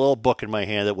happens I have a little book in my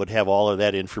hand that would have all of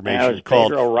that information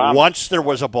called Once There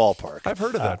Was a Ballpark. I've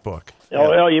heard of that book.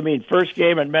 Oh, you mean first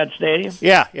game at Met Stadium?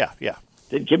 Yeah.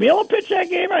 Did Camilo pitch that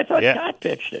game? I thought Yeah. Scott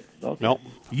pitched it. Okay. Nope.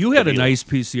 You had a nice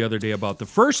piece the other day about the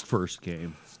first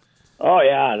game. Oh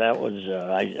yeah, that was.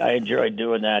 I enjoyed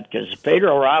doing that because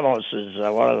Pedro Ramos is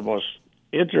one of the most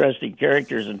interesting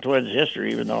characters in Twins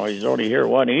history, even though he's only here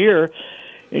 1 year,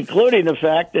 including the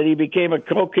fact that he became a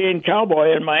cocaine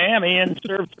cowboy in Miami and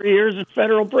served 3 years in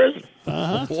federal prison.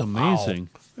 That's amazing.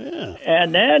 Yeah.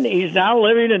 And then he's now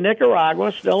living in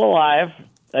Nicaragua, still alive.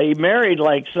 He married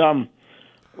like some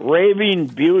raving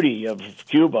beauty of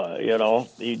Cuba,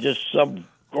 He's just some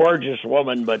gorgeous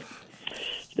woman, but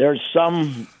there's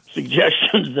some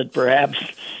suggestions that perhaps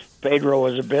Pedro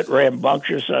was a bit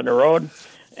rambunctious on the road,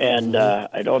 and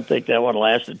I don't think that one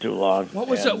lasted too long. What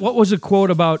was a quote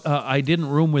about, I didn't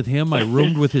room with him, I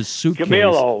roomed with his suitcase?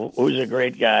 Camilo, who's a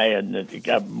great guy and he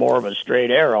got more of a straight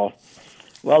arrow.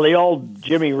 Well, the old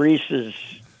Jimmy Reese's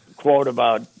quote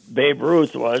about Babe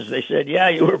Ruth was, they said, yeah,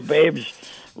 you were Babe's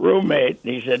roommate.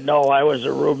 And he said, no, I was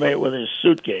a roommate with his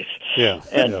suitcase. Yeah.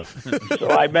 And so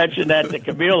I mentioned that to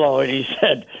Camilo, and he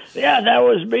said, yeah, that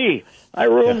was me. I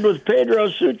roomed with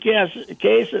Pedro's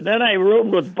suitcase, and then I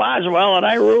roomed with Boswell, and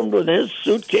I roomed with his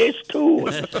suitcase, too.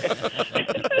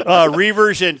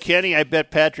 Reavers and Kenny, I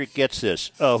bet Patrick gets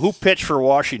this. Who pitched for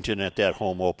Washington at that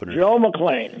home opener? Joe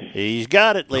McClain. He's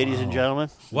got it, ladies and gentlemen.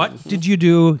 What did you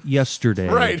do yesterday?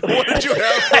 Right. What did you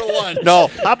have for lunch? No.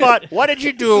 How about what did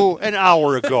you do an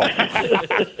hour ago?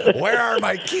 Where are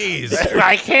my keys?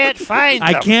 I can't find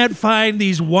them. I can't find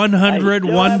these $100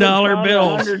 $1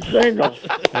 bills. 100 singles.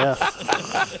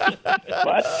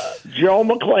 But Joe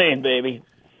McClain, baby.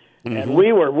 And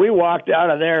we walked out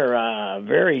of there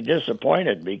very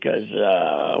disappointed because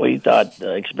we thought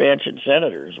the expansion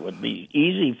Senators would be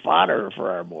easy fodder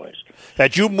for our boys.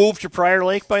 Had you moved to Prior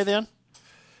Lake by then?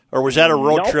 Or was that a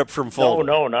road Nope. trip from Fulda?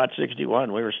 No, not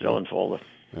 61. We were still in Fulda.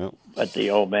 Yep. But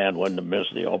the old man wouldn't have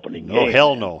missed the opening Oh, game.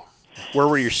 hell no. Where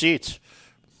were your seats?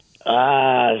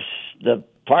 The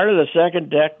part of the second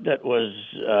deck that was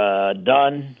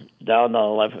done down the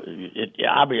left,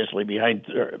 obviously behind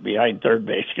third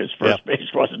base because first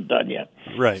base wasn't done yet.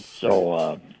 Right.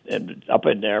 So and up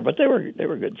in there, but they were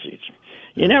good seats.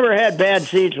 You never had bad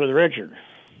seats with Richard.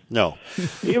 No.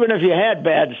 Even if you had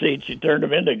bad seats, you turned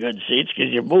them into good seats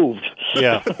because you moved.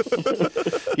 Yeah.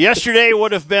 Yesterday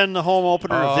would have been the home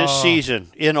opener of this season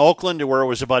in Oakland, where it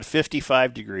was about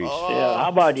 55 degrees. Yeah. How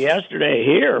about yesterday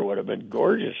here? Would have been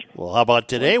gorgeous. Well, how about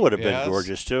today? Would have been Yes.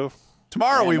 gorgeous too.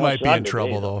 Tomorrow we No might be sun in today,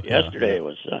 trouble, though. Yesterday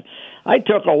was. I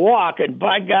took a walk, and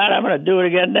by God, I'm going to do it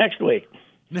again next week.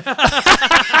 That's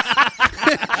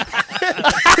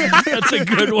a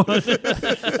good one.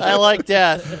 I like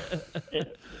that.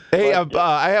 Hey,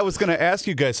 I was going to ask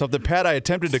you guys something. Pat, I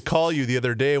attempted to call you the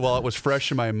other day while it was fresh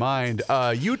in my mind.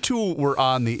 You two were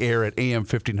on the air at AM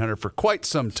 1500 for quite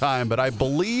some time, but I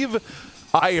believe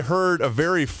I heard a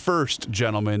very first,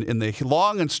 gentleman, in the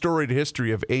long and storied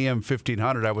history of AM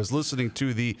 1500. I was listening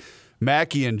to the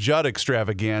Mackey and Judd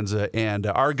extravaganza, and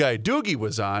our guy Doogie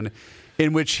was on,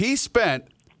 in which he spent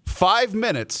 5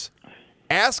 minutes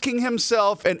asking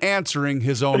himself and answering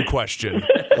his own question.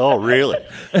 Oh, really?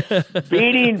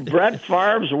 Beating Brett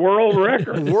Favre's world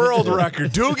record. World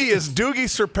record. Doogie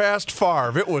surpassed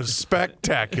Favre. It was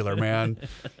spectacular, man.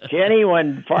 Kenny,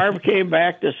 when Favre came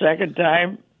back the second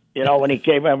time, when he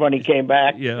came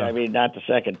back. Yeah. I mean, not the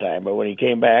second time, but when he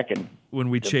came back and When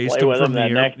we to chased play him with from him the that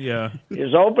air. next- Yeah.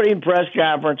 his opening press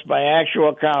conference, by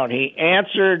actual count, he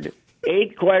answered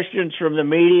 8 questions from the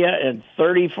media and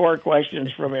 34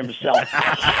 questions from himself.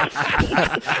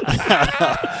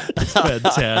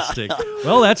 Fantastic.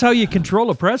 Well, that's how you control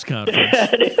a press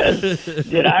conference.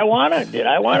 Did I want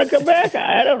to come back?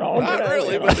 I don't know. Not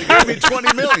really, but they gave me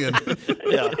 $20 million.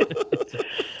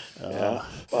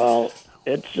 Well,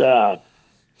 it's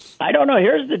I don't know.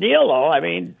 Here's the deal, though. I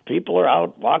mean, people are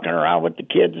out walking around with the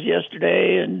kids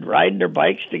yesterday and riding their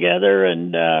bikes together.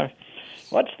 And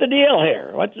what's the deal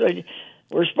here?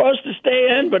 We're supposed to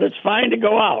stay in, but it's fine to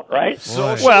go out, right?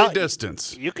 Socially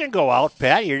distance. You can go out,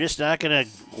 Pat. You're just not going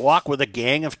to walk with a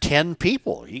gang of 10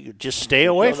 people. You just stay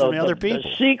away from the other people.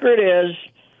 The secret is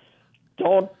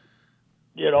don't,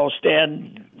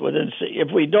 stand within.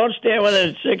 If we don't stand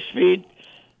within 6 feet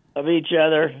of each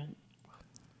other,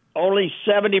 only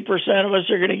 70% of us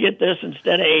are going to get this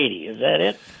instead of 80. Is that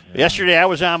it? Yesterday, I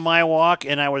was on my walk,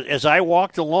 and as I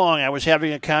walked along, I was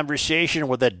having a conversation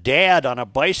with a dad on a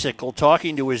bicycle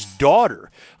talking to his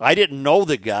daughter. I didn't know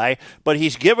the guy, but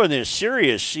he's given this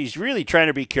serious. He's really trying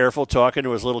to be careful talking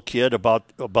to his little kid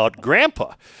about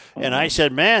Grandpa. And I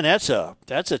said, "Man, that's a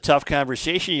tough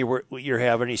conversation you're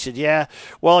having." He said, "Yeah.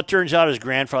 Well, it turns out his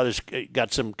grandfather's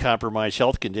got some compromised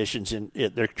health conditions, and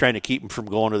they're trying to keep him from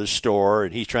going to the store,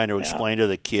 and he's trying trying to explain to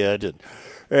the kid. And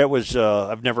it was,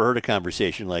 I've never heard a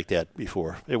conversation like that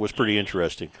before. It was pretty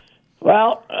interesting.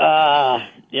 Well,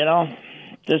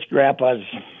 this grandpa's.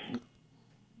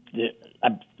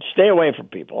 Stay away from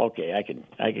people. Okay, I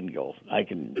can go. I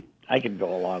can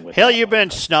go along with. Hell, that. you've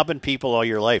been snubbing people all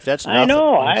your life. That's nothing. I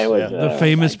know. I was The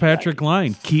famous Patrick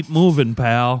line, keep moving,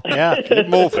 pal. Yeah, keep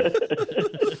moving.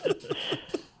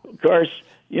 Of course,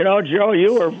 Joe,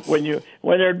 you were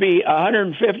when there'd be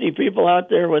 150 people out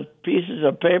there with pieces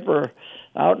of paper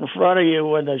out in front of you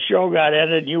when the show got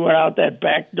ended. You went out that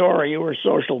back door. You were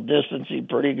social distancing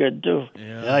pretty good too.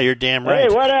 Yeah, you're damn right.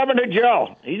 Hey, what happened to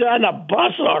Joe? He's on the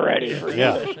bus already.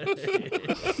 Yeah.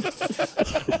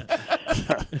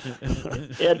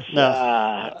 It's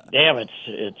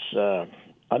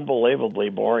unbelievably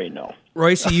boring though.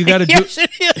 Reusse, you got to do. Yes,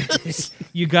 it is.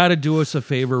 You got to do us a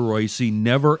favor, Reusse.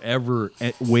 Never ever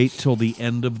wait till the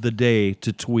end of the day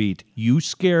to tweet. You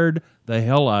scared the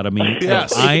hell out of me.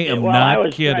 Yes. I am Well, not I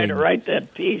was kidding. trying to write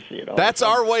that piece. That's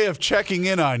our way of checking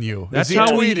in on you. That's is he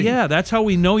how tweeting? that's how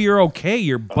we know you're okay.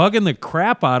 You're bugging the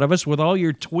crap out of us with all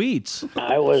your tweets.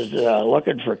 I was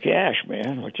looking for cash,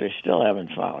 man, which I still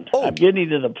haven't found. Oh. I'm getting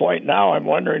to the point now. I'm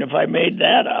wondering if I made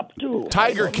that up too.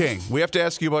 Tiger King. We have to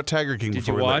ask you about Tiger King Did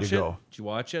before you we let watch you it? go. Did you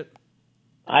watch it?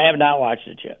 I have not watched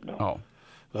it yet. No, Oh,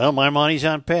 Well, my money's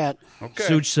on Pat. okay.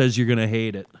 Such says you're going to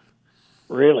hate it.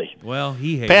 really. Well,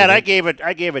 he hated Pat, it.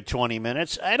 I gave it 20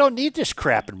 minutes. I don't need this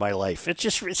crap in my life. It's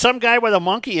just some guy with a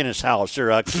monkey in his house or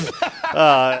a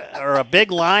or a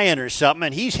big lion or something,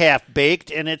 and he's half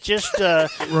baked, and it's just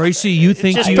Reusse, you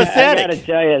think just you... pathetic. I got to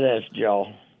tell you this,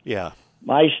 Joe. yeah.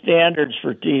 My standards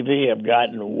for TV have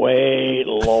gotten way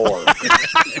lower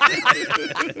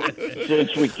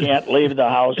since we can't leave the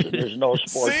house and there's no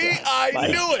sports. See, on. I My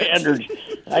knew it. standards.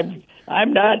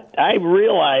 I'm not. I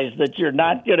realize that you're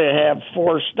not going to have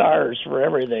 4 stars for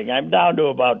everything. I'm down to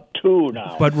about 2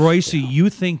 now. But Reusse, you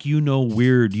think you know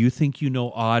weird. You think you know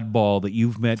oddball, that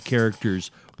you've met characters.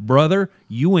 Brother,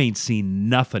 you ain't seen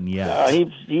nothing yet.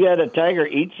 He had a tiger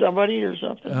eat somebody or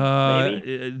something.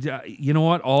 Maybe. You know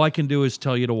what? All I can do is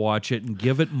tell you to watch it and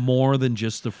give it more than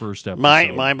just the first episode.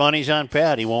 My money's on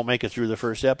Pat. He won't make it through the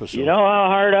first episode. You know how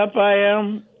hard up I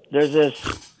am? There's this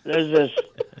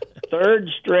third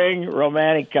string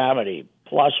romantic comedy,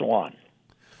 +1.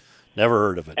 Never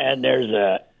heard of it. And there's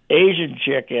a Asian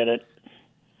chick in it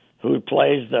who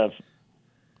plays the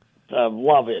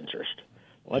love interest.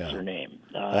 What's her name?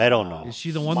 I don't know. Is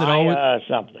she the one that Maya always...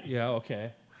 something. Yeah,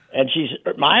 okay. And she's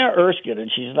Maya Erskine, and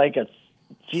she's like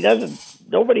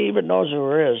nobody even knows who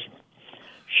her is.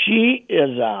 She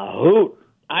is a hoot.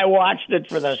 I watched it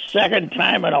for the second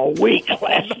time in a week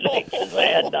last night because I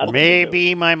had nothing to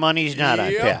Maybe my money's not on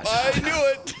Yep, Pat. I knew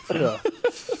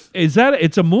it.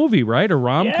 It's a movie, right? A do.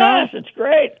 rom-com? Yes, it's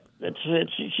great.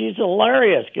 She's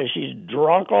hilarious because she's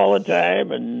drunk all the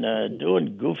time and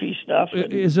doing goofy stuff.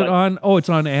 And, Is it on? Oh, it's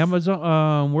on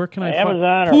Amazon. Where can I find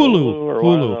Amazon or Hulu? Hulu or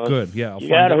one of those. Good. Yeah. I'll You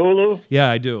find got it. Hulu?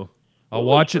 Yeah, I do. I'll Hulu's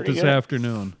watch it pretty this good.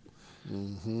 afternoon.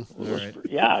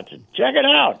 Yeah, check it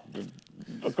out.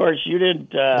 Of course, you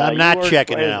didn't. I'm not you weren't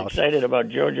checking quite it as out. Excited about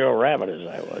Jojo Rabbit as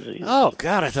I was. Either. Oh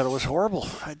God, I thought it was horrible.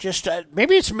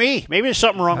 Maybe it's me. Maybe there's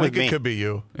something wrong I with think me. it could be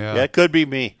you. Yeah. Yeah, it could be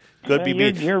me. Could be me.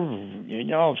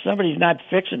 If somebody's not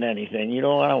fixing anything, you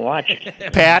don't want to watch it.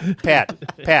 Pat.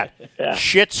 Yeah.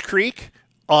 Schitt's Creek,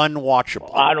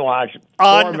 unwatchable. Unwatchable.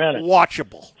 4 minutes.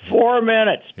 Unwatchable. 4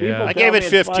 minutes. Yeah. People I tell gave me it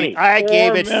it's 15. funny. I 4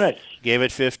 gave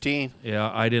it 15.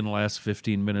 Yeah, I didn't last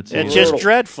 15 minutes. It's either. just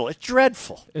dreadful. It's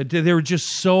dreadful. They were just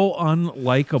so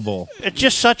unlikable. It's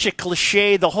just such a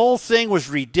cliche. The whole thing was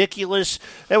ridiculous.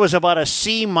 It was about a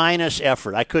C-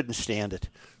 effort. I couldn't stand it.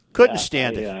 Couldn't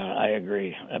stand it. I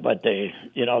agree. But they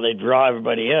draw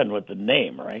everybody in with the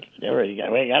name, right? We got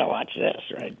to watch this,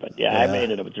 right? But I made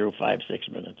it up through 5-6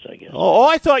 minutes, I guess. Oh,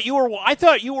 I thought you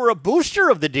were a booster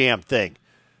of the damn thing.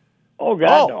 Oh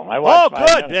God, no! I watched 5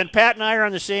 good. minutes. Then Pat and I are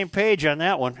on the same page on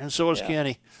that one, and so is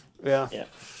Kenny. Yeah. Yeah.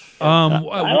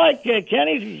 I like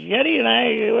Kenny and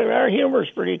I. Our humor's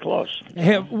pretty close.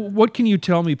 What can you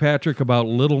tell me, Patrick, about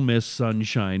Little Miss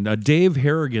Sunshine? Dave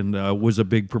Harrigan was a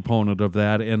big proponent of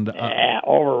that, and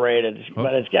Overrated,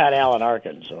 but it's got Alan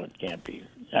Arkin, so it can't be.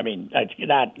 I mean, it's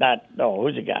not. No,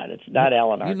 who's it got? It's not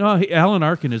Alan Arkin. Alan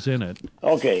Arkin is in it.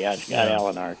 Okay, yeah, it's got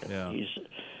Alan Arkin. Yeah.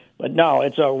 But no,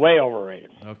 it's way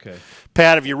overrated. Okay.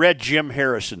 Pat, have you read Jim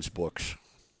Harrison's books?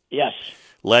 Yes.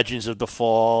 Legends of the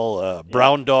Fall.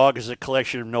 Brown Dog is a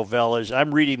collection of novellas.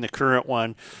 I'm reading the current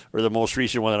one, or the most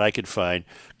recent one that I could find,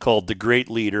 called The Great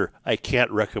Leader. I can't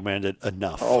recommend it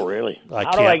enough. Oh, really? I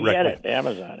How can't do I get recommend it?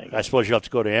 Amazon. I guess. I suppose you have to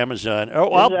go to Amazon.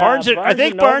 Oh, well, Is, I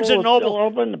think Barnes and Noble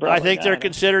Noble. still open? I Probably think they're not.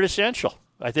 considered essential.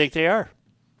 I think they are.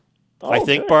 Oh, I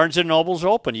think good. Barnes & Noble's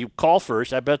open. You call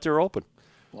first. I bet they're open.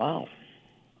 Wow.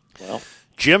 Well,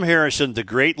 Jim Harrison, the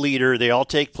great leader. They all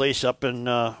take place up in,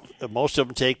 most of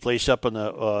them take place up in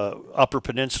the Upper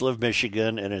Peninsula of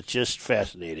Michigan, and it's just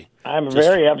fascinating. I'm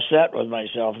very upset with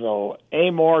myself, though.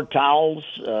 Amor Towels,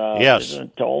 Yes. isn't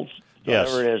it Tolls?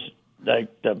 Yes. Whatever it is.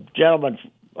 The gentleman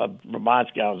from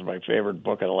Moscow is my favorite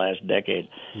book of the last decade.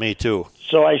 Me too.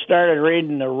 So I started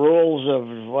reading the rules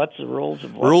of, what's the rules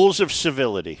of what? Rules of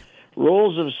Civility.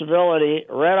 Rules of Civility,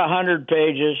 read 100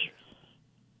 pages,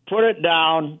 put it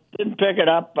down, didn't pick it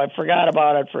up. I forgot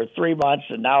about it for 3 months,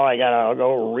 and now I got to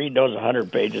go read those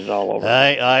 100 pages all over.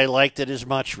 I liked it as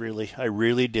much, really. I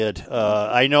really did.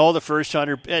 I know the first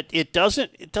 100. It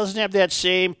doesn't have that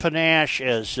same panache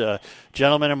as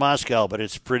Gentlemen in Moscow, but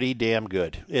it's pretty damn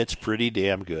good. It's pretty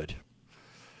damn good.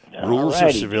 Rules of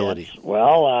Alrighty, Civility. gents.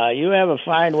 Well, you have a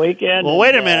fine weekend. Well,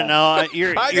 wait a minute now. I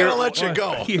gotta let you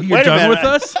go. You're Wait a done minute. with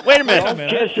us? Wait a Don't minute.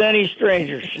 kiss any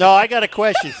strangers. No, I got a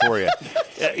question for you.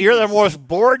 You're the most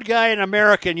bored guy in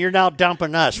America, and you're now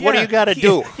dumping us. What do you got to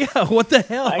do? Yeah, what the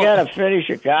hell? I got to finish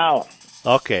a cow.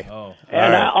 Okay.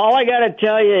 And all I got to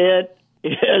tell you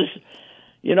is,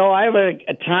 I have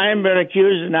a time been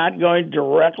accused of not going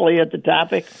directly at the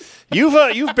topic.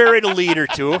 You've buried a lead or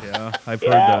two. Yeah, I've heard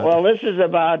Yeah, that. well, this is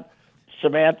about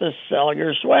Samantha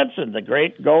Seliger Swenson, the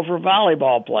great Gopher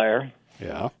volleyball player.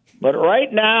 Yeah. But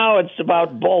right now, it's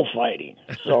about bullfighting.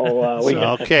 So we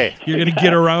Okay. You're going to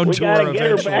get around we to got her to get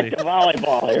her eventually. back to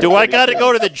volleyball. Here. Do I got to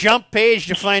go to the jump page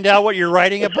to find out what you're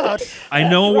writing about? I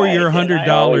know where your Right, and I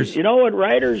always- $100. You know what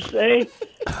writers say?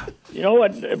 You know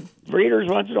what readers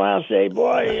once in a while say?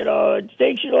 Boy, it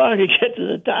takes you long to get to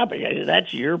the topic. I said,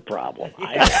 that's your problem.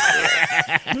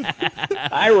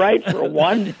 I write for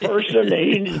one person,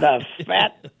 and he's a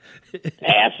fat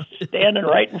ass standing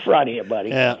right in front of you, buddy.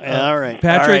 Yeah, all right.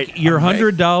 Patrick, All right. your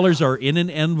 $100 are in an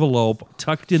envelope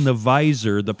tucked in the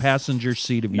visor, the passenger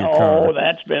seat of your No, car.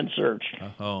 that's been searched.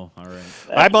 Oh, all right.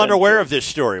 I'm unaware of this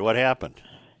story. What happened?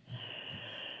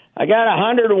 I got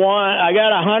 101. I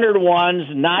got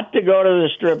 101s not to go to the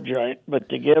strip joint, but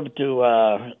to give to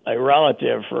a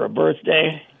relative for a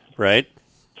birthday. Right.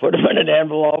 Put them in an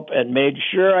envelope and made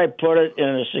sure I put it in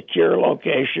a secure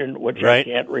location, which Right. I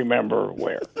can't remember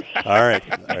where. All right.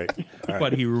 All right.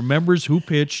 But he remembers who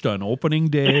pitched on opening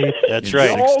day. That's in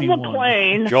right. Joel 61.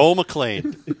 McLean. Joel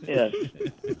McLean. Yes.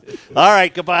 All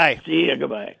right. Goodbye. See you.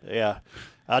 Goodbye. Yeah.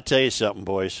 I'll tell you something,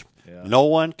 boys. No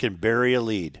one can bury a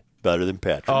lead better than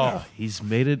Patrick. Oh, He's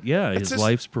made it, his just-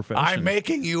 life's profession. I'm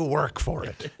making you work for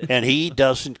it. And he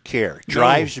doesn't care.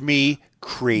 Drives me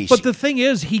crazy. But the thing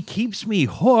is, he keeps me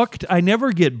hooked. I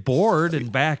never get bored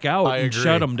and back out I and agree.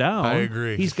 shut him down. I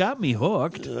agree. He's got me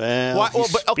hooked. Well, Why- well,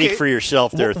 you but, okay. speak for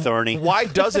yourself there, Thorny. Why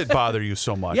does it bother you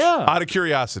so much? Yeah. Out of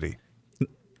curiosity.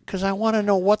 Because I want to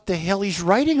know what the hell he's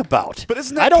writing about. But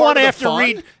isn't that I don't part want to of have the fun? to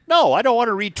read. No, I don't want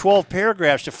to read 12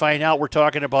 paragraphs to find out we're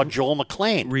talking about Joel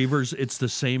McLean. Reavers, it's the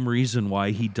same reason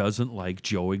why he doesn't like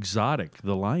Joe Exotic,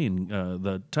 the lion,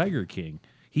 the Tiger King.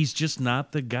 He's just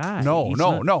not the guy. No, He's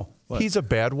no, not- no. What? He's a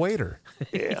bad waiter.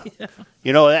 Yeah.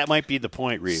 You know, that might be the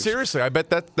point, Reeves. Seriously, I bet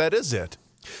that is it.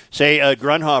 Say,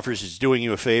 Grunhofer's is doing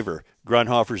you a favor.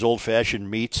 Grunhofer's Old Fashioned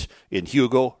Meats in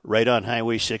Hugo, right on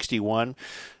Highway 61.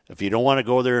 If you don't want to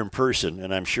go there in person,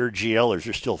 and I'm sure GLers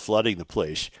are still flooding the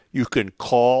place, you can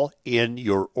call in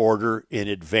your order in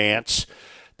advance.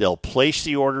 They'll place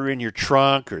the order in your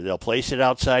trunk, or they'll place it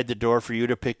outside the door for you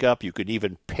to pick up. You can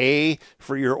even pay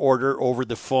for your order over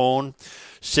the phone.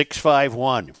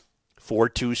 651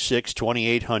 426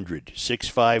 2800.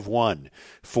 651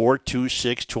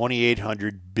 426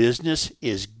 2800. Business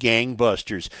is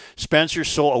gangbusters. Spencer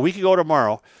sold, a week ago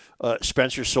tomorrow,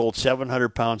 Spencer sold 700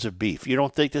 pounds of beef. You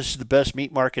don't think this is the best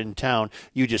meat market in town?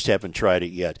 You just haven't tried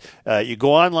it yet. You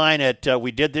go online at,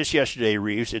 we did this yesterday,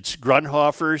 Reeves. It's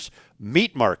Grunhofer's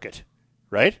Meat Market,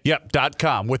 right? Yep,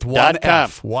 .com with one .com.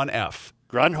 F. One F.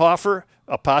 Grunhofer,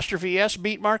 apostrophe S,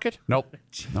 Meat Market? Nope.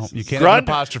 No, you can't Grun- have an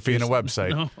apostrophe in a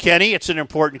website. Kenny, it's an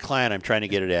important client. I'm trying to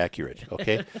get it accurate,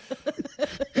 okay?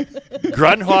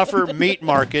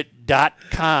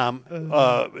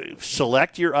 GrunhoferMeatMarket.com.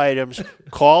 Select your items.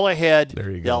 Call ahead.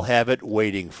 There you go. They'll have it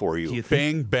waiting for Do you you.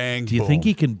 think, Bang, bang, do you boom. think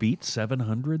he can beat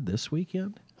 700 this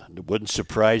weekend? It wouldn't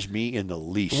surprise me in the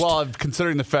least. Well,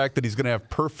 considering the fact that he's going to have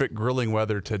perfect grilling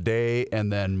weather today,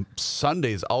 and then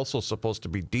Sunday's also supposed to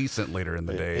be decent later in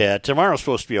the day. yeah, tomorrow's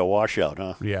supposed to be a washout,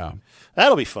 huh? Yeah.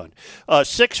 That'll be fun.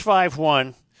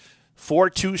 651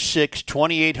 426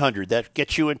 2800. That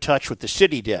gets you in touch with the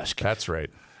city desk. That's right.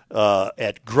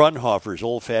 at Grunhofer's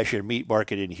Old Fashioned Meat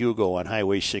Market in Hugo on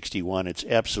Highway 61. It's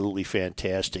absolutely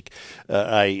fantastic.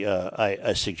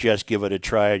 I suggest give it a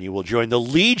try, and you will join the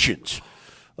legions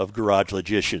of garage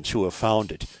logicians who have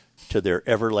found it to their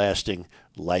everlasting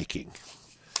liking.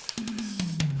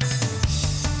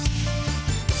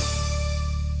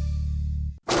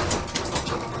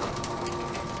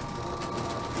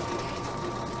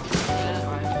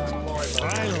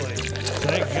 Finally.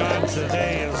 Thank God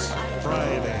today is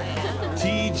Friday.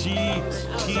 TGTI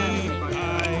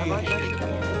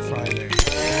Friday.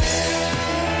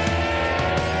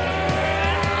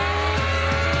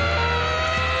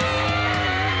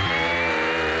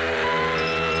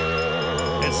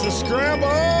 It's the scramble!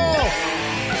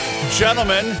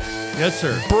 Gentlemen, Yes,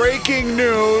 sir. breaking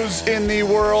news in the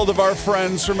world of our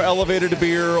friends from Elevated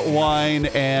Beer, Wine,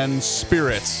 and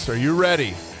Spirits. Are you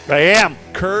ready? I am.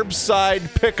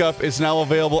 Curbside pickup is now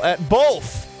available at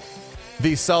both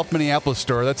the South Minneapolis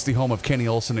store. That's the home of Kenny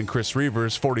Olson and Chris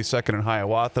Reavers, 42nd and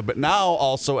Hiawatha. But now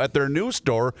also at their new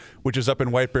store, which is up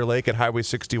in White Bear Lake at Highway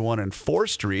 61 and 4th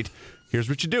Street. Here's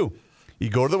what you do. You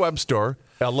go to the web store,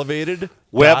 elevated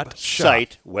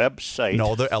Website.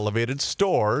 No, the Elevated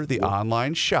store, the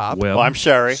online shop. Web I'm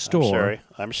sorry. store.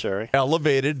 I'm sorry.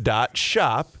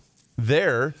 Elevated.shop.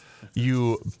 There,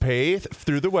 you pay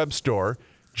through the web store.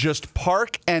 Just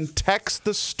park and text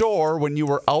the store when you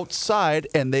are outside,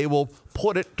 and they will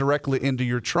put it directly into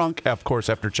your trunk, of course,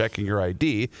 after checking your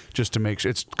ID, just to make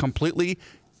sure it's completely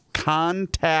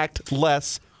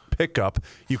contactless pickup.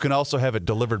 You can also have it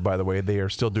delivered, by the way. They are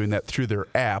still doing that through their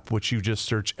app, which you just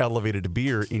search Elevated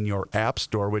Beer in your app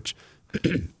store, which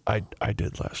I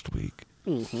did last week.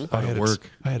 Mm-hmm.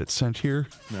 I had it sent here.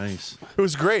 Nice. It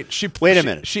was great. Wait a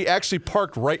minute. She actually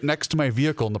parked right next to my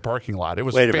vehicle in the parking lot. It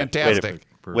was Wait a minute. fantastic.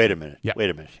 Wait a minute. Yeah. Wait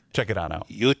a minute. Check it out.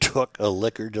 You took a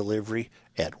liquor delivery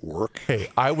at work? Hey,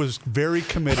 I was very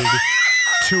committed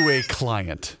to a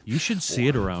client. You should see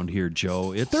it around here,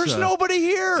 Joe. It's There's nobody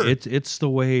here. It's the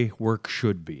way work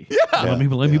should be. Yeah.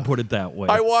 Let me put it that way.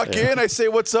 I walk in, I say,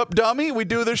 "What's up, dummy?" We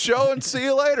do the show, and see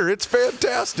you later. It's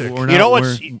fantastic. We're You know not-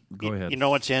 what's Go ahead. You know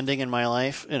what's ending in my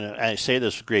life, and I say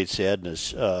this with great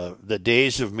sadness. The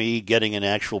days of me getting an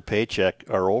actual paycheck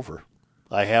are over.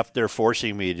 They're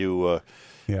forcing me to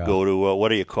go to what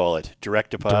do you call it?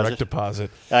 Direct deposit. Direct deposit.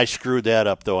 I screwed that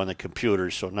up though on the computer,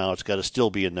 so now it's got to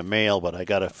still be in the mail, but I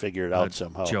got to figure it out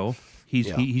somehow. Joe,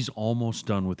 he's almost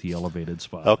done with the elevated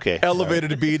spot. Okay. Elevated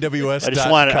to BWS.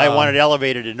 I wanted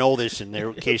Elevated to know this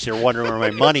in case they're wondering where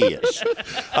my money is.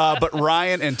 But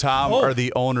Ryan and Tom are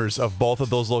the owners of both of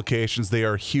those locations. They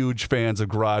are huge fans of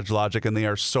Garage Logic, and they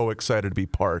are so excited to be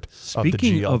part of the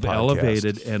Speaking GL of podcast.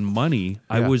 elevated and money,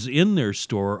 I Yeah. was in their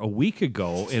store a week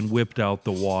ago and whipped out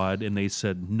the wad, and they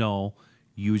said, "No,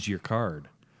 use your card."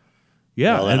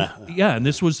 Yeah, Well, and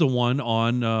this was the one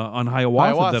on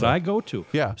Hiawatha that I go to.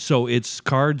 Yeah. So it's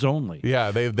cards only.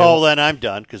 Yeah, they Oh, then I'm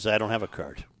done because I don't have a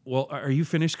card. Well, are you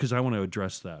finished? Because I want to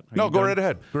address that. Are No, you go done? right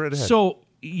ahead. Go right ahead. So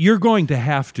you're going to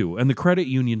have to, and the credit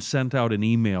union sent out an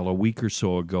email a week or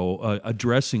so ago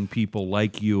addressing people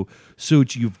like you.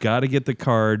 Such, you've got to get the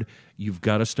card. You've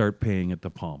got to start paying at the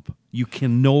pump. You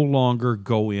can no longer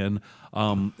go in.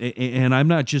 And I'm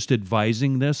not just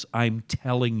advising this. I'm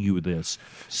telling you this.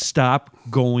 Stop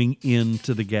going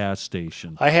into the gas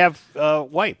station. I have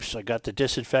wipes. I got the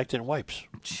disinfectant wipes.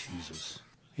 Jesus.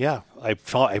 Yeah, I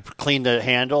cleaned the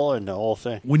handle and the whole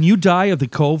thing. When you die of the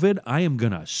COVID, I am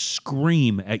going to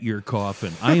scream at your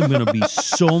coffin. I am going to be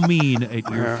so mean at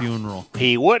your funeral.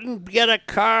 He wouldn't get a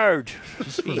card.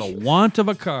 Just for the want of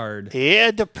a card. He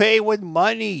had to pay with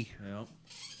money.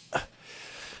 Yeah.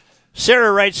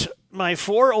 Sarah writes, my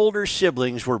 4 older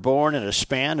siblings were born in a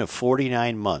span of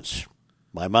 49 months.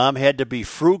 My mom had to be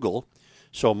frugal,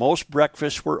 so most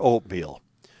breakfasts were oatmeal.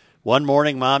 One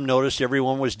morning, Mom noticed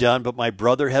everyone was done, but my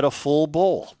brother had a full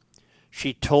bowl.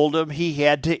 She told him he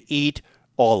had to eat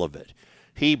all of it.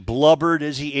 He blubbered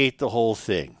as he ate the whole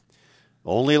thing.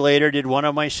 Only later did one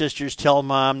of my sisters tell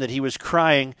Mom that he was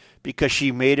crying because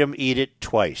she made him eat it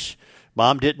twice.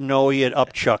 Mom didn't know he had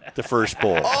upchucked the first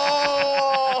bowl.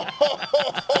 Oh,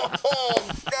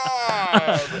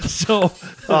 God. So,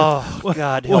 Oh,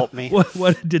 God help me.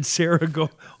 What did Sarah go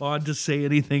on to say?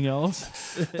 Anything else?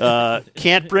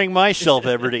 Can't bring myself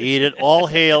ever to eat it. All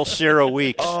hail Sarah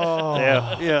Weeks. Oh.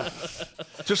 Yeah.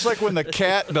 Just like when the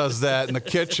cat does that in the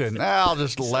kitchen. I'll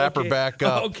just lap her back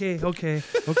up. Okay. Enough.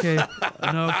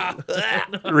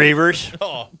 Reavers.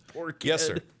 Oh, yes,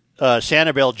 sir.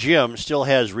 Sanibel Gym still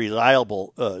has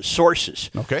reliable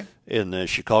sources Okay. in the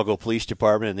Chicago Police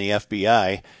Department and the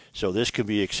FBI, so this can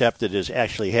be accepted as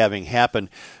actually having happened.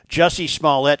 Jussie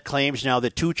Smollett claims now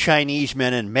that 2 Chinese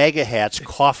men in MAGA hats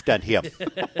coughed on him.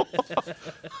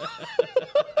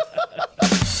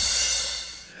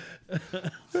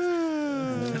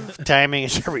 Timing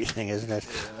is everything, isn't it?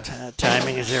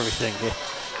 Timing is everything.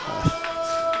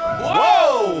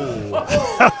 Whoa!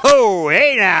 Oh,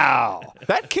 hey now!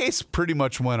 That case pretty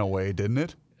much went away, didn't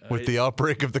it? With the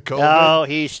outbreak of the COVID. No,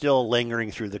 he's still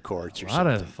lingering through the courts or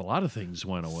something. A lot of things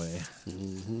went away.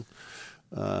 Mm-hmm.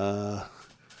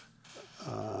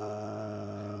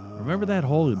 Remember that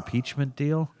whole impeachment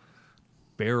deal?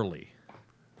 Barely.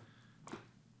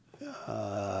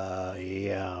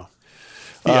 Yeah.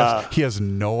 He has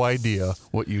no idea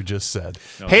what you just said.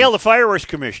 Hail the fireworks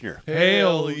commissioner.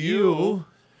 Hail you.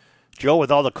 Joe,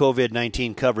 with all the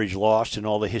COVID-19 coverage lost and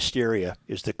all the hysteria,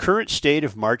 is the current state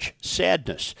of March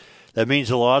sadness. That means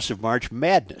the loss of March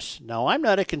madness. Now, I'm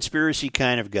not a conspiracy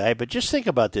kind of guy, but just think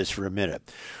about this for a minute.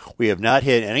 We have not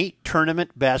had any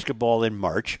tournament basketball in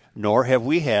March, nor have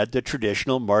we had the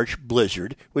traditional March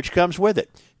blizzard, which comes with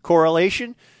it.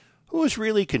 Correlation? Who is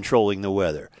really controlling the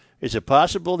weather? Is it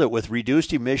possible that with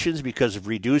reduced emissions because of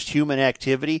reduced human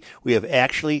activity, we have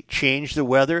actually changed the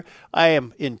weather? I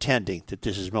am intending that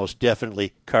this is most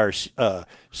definitely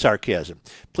sarcasm.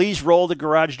 Please roll the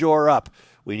garage door up.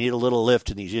 We need a little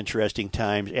lift in these interesting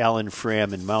times. Alan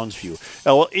Fram in Moundsview.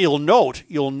 Well, you'll note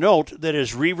that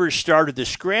as Reavers started the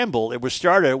scramble, it was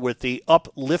started with the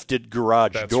uplifted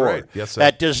garage door. Right. Yes, sir.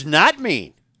 That does not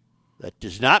mean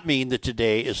that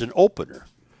today is an opener.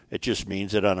 It just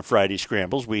means that on a Friday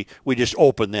Scrambles, we just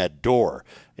open that door.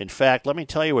 In fact, let me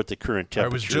tell you what the current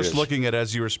temperature is. I was just looking at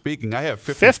as you were speaking. I have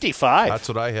 55. That's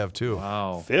what I have, too.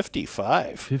 Wow.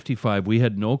 55. 55. We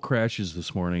had no crashes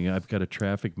this morning. I've got a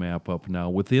traffic map up now.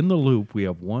 Within the loop, we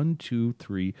have 1, 2,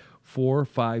 3, 4,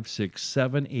 5, 6,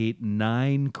 7, 8,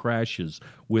 9 crashes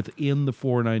within the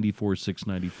 494,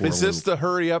 694 Is this loop. the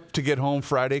hurry up to get home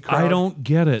Friday crowd? I don't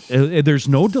get it. There's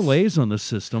no delays on the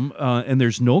system, and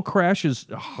there's no crashes,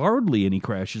 hardly any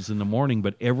crashes in the morning,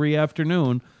 but every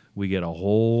afternoon we get a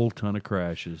whole ton of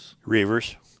crashes.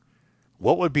 Reavers,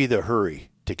 what would be the hurry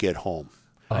to get home?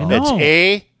 I know.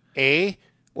 It's A,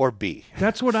 or B.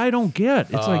 That's what I don't get.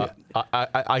 It's like,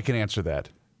 I can answer that.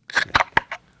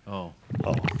 oh.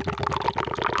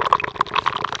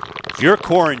 If you're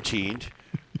quarantined,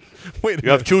 Wait, you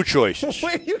have 2 choices.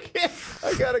 Wait, you can't.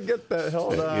 I got to get that.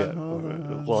 Hold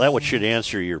on. Well, that should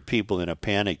answer your people in a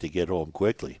panic to get home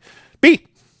quickly. B.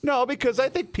 No, because I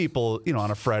think people, on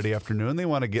a Friday afternoon, they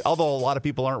want to get, although a lot of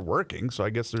people aren't working, so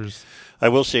I guess there's. I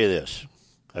will say this.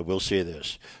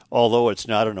 Although it's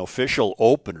not an official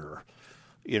opener,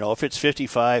 if it's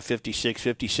 55, 56,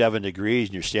 57 degrees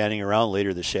and you're standing around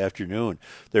later this afternoon,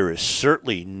 there is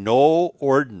certainly no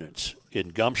ordinance in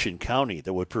Gumption County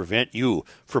that would prevent you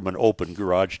from an open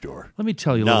garage door. Let me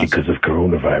tell you, None. Because of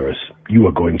coronavirus, you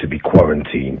are going to be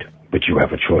quarantined, but you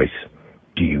have a choice.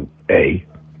 Do you, A,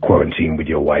 quarantine with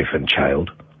your wife and child,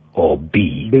 or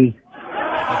B?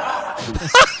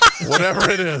 Whatever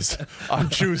it is, I'm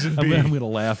choosing B. I'm going to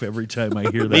laugh every time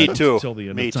I hear that. Me too. Until the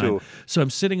end Me of time. too. So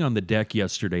I'm sitting on the deck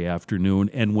yesterday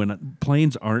afternoon, and when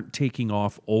planes aren't taking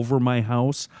off over my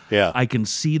house, Yeah. I can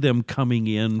see them coming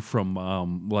in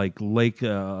from like Lake,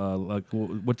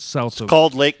 what's south of?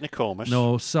 Called Lake Nokomis.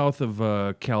 No, south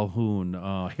of Calhoun,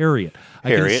 Harriet. I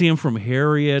can Harriet. see them from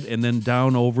Harriet and then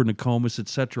down over Nokomis,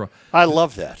 etc. I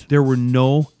love that. There were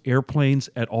no airplanes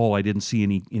at all. I didn't see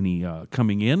any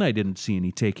coming in. I didn't see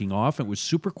any taking off. It was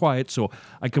super quiet. So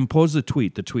I composed a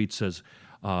tweet. The tweet says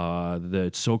that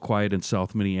it's so quiet in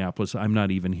South Minneapolis, I'm not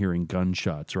even hearing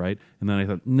gunshots, right? And then I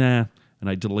thought, nah, and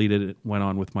I deleted it, went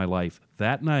on with my life.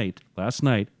 That night, last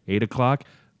night, 8 o'clock,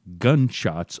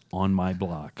 gunshots on my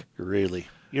block. Really.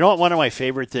 You know what one of my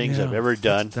favorite things I've ever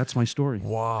done? That's my story.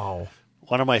 Wow.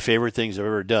 One of my favorite things I've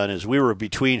ever done is we were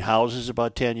between houses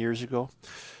about 10 years ago,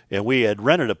 and we had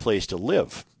rented a place to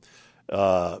live.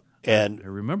 And I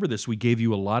remember this. We gave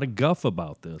you a lot of guff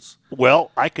about this.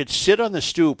 well, I could sit on the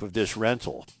stoop of this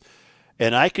rental,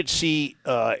 and I could see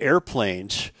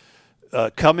airplanes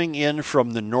coming in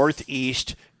from the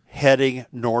northeast, heading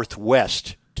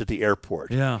northwest to the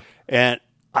airport. Yeah. And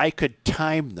I could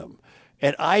time them.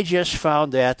 And I just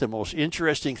found that the most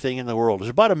interesting thing in the world. It was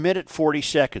about 1 minute, 40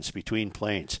 seconds between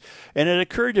planes. And it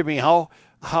occurred to me how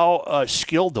how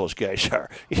skilled those guys are.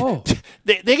 Oh.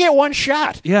 they get one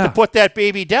shot Yeah. to put that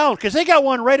baby down because they got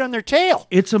one right on their tail.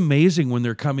 It's amazing when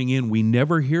they're coming in. We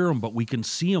never hear them, but we can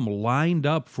see them lined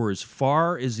up for as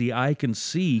far as the eye can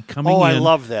see coming in. Oh, I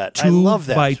love that. Two I love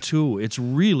that. by two. It's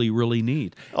really, really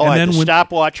neat. Oh, and I then had the when,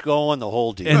 stopwatch going, the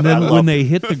whole deal. and I then love when it. they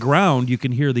hit the ground, you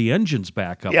can hear the engines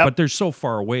back up. Yep. But they're so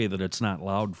far away that it's not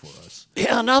loud for us.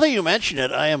 Yeah, now that you mention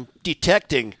it, I am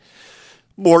detecting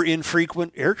more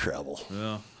infrequent air travel.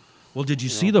 Yeah. Well, did you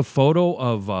see the photo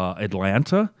of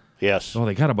Atlanta? Yes. Oh,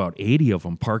 they got about 80 of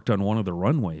them parked on one of the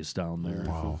runways down there.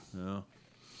 Wow. Yeah.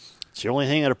 It's the only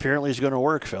thing that apparently is going to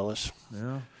work, fellas.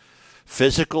 Yeah.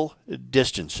 Physical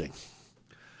distancing.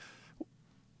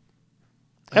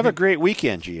 Have a great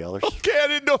weekend, GLers. Okay, I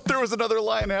didn't know if there was another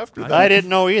line after that. I didn't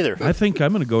know either. I think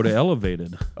I'm going to go to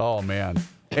Elevated. Oh, man.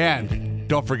 And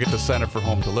don't forget the Center for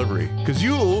Home Delivery, because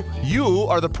you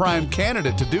are the prime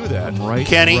candidate to do that. Right,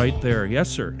 Kenny? right there. Yes,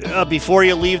 sir. Before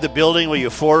you leave the building, will you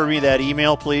forward me that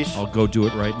email, please? I'll go do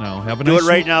it right now. Have a Do nice it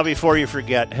right now before you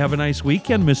forget. Have a nice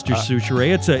weekend, Mr.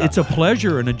 Souchere. It's a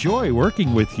pleasure and a joy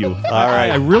working with you. All right.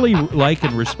 I really like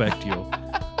and respect you.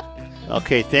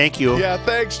 Okay, thank you. Yeah,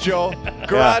 thanks, Joe.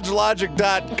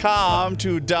 GarageLogic.com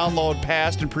to download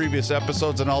past and previous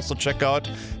episodes and also check out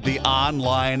the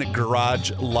online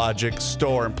Garage Logic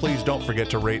store. And please don't forget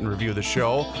to rate and review the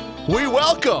show. We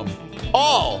welcome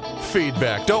all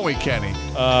feedback, don't we, Kenny?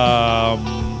 Well,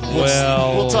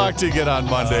 We'll talk to you again on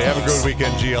Monday. Have a good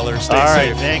weekend, GLers. Stay All right,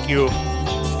 safe. thank you.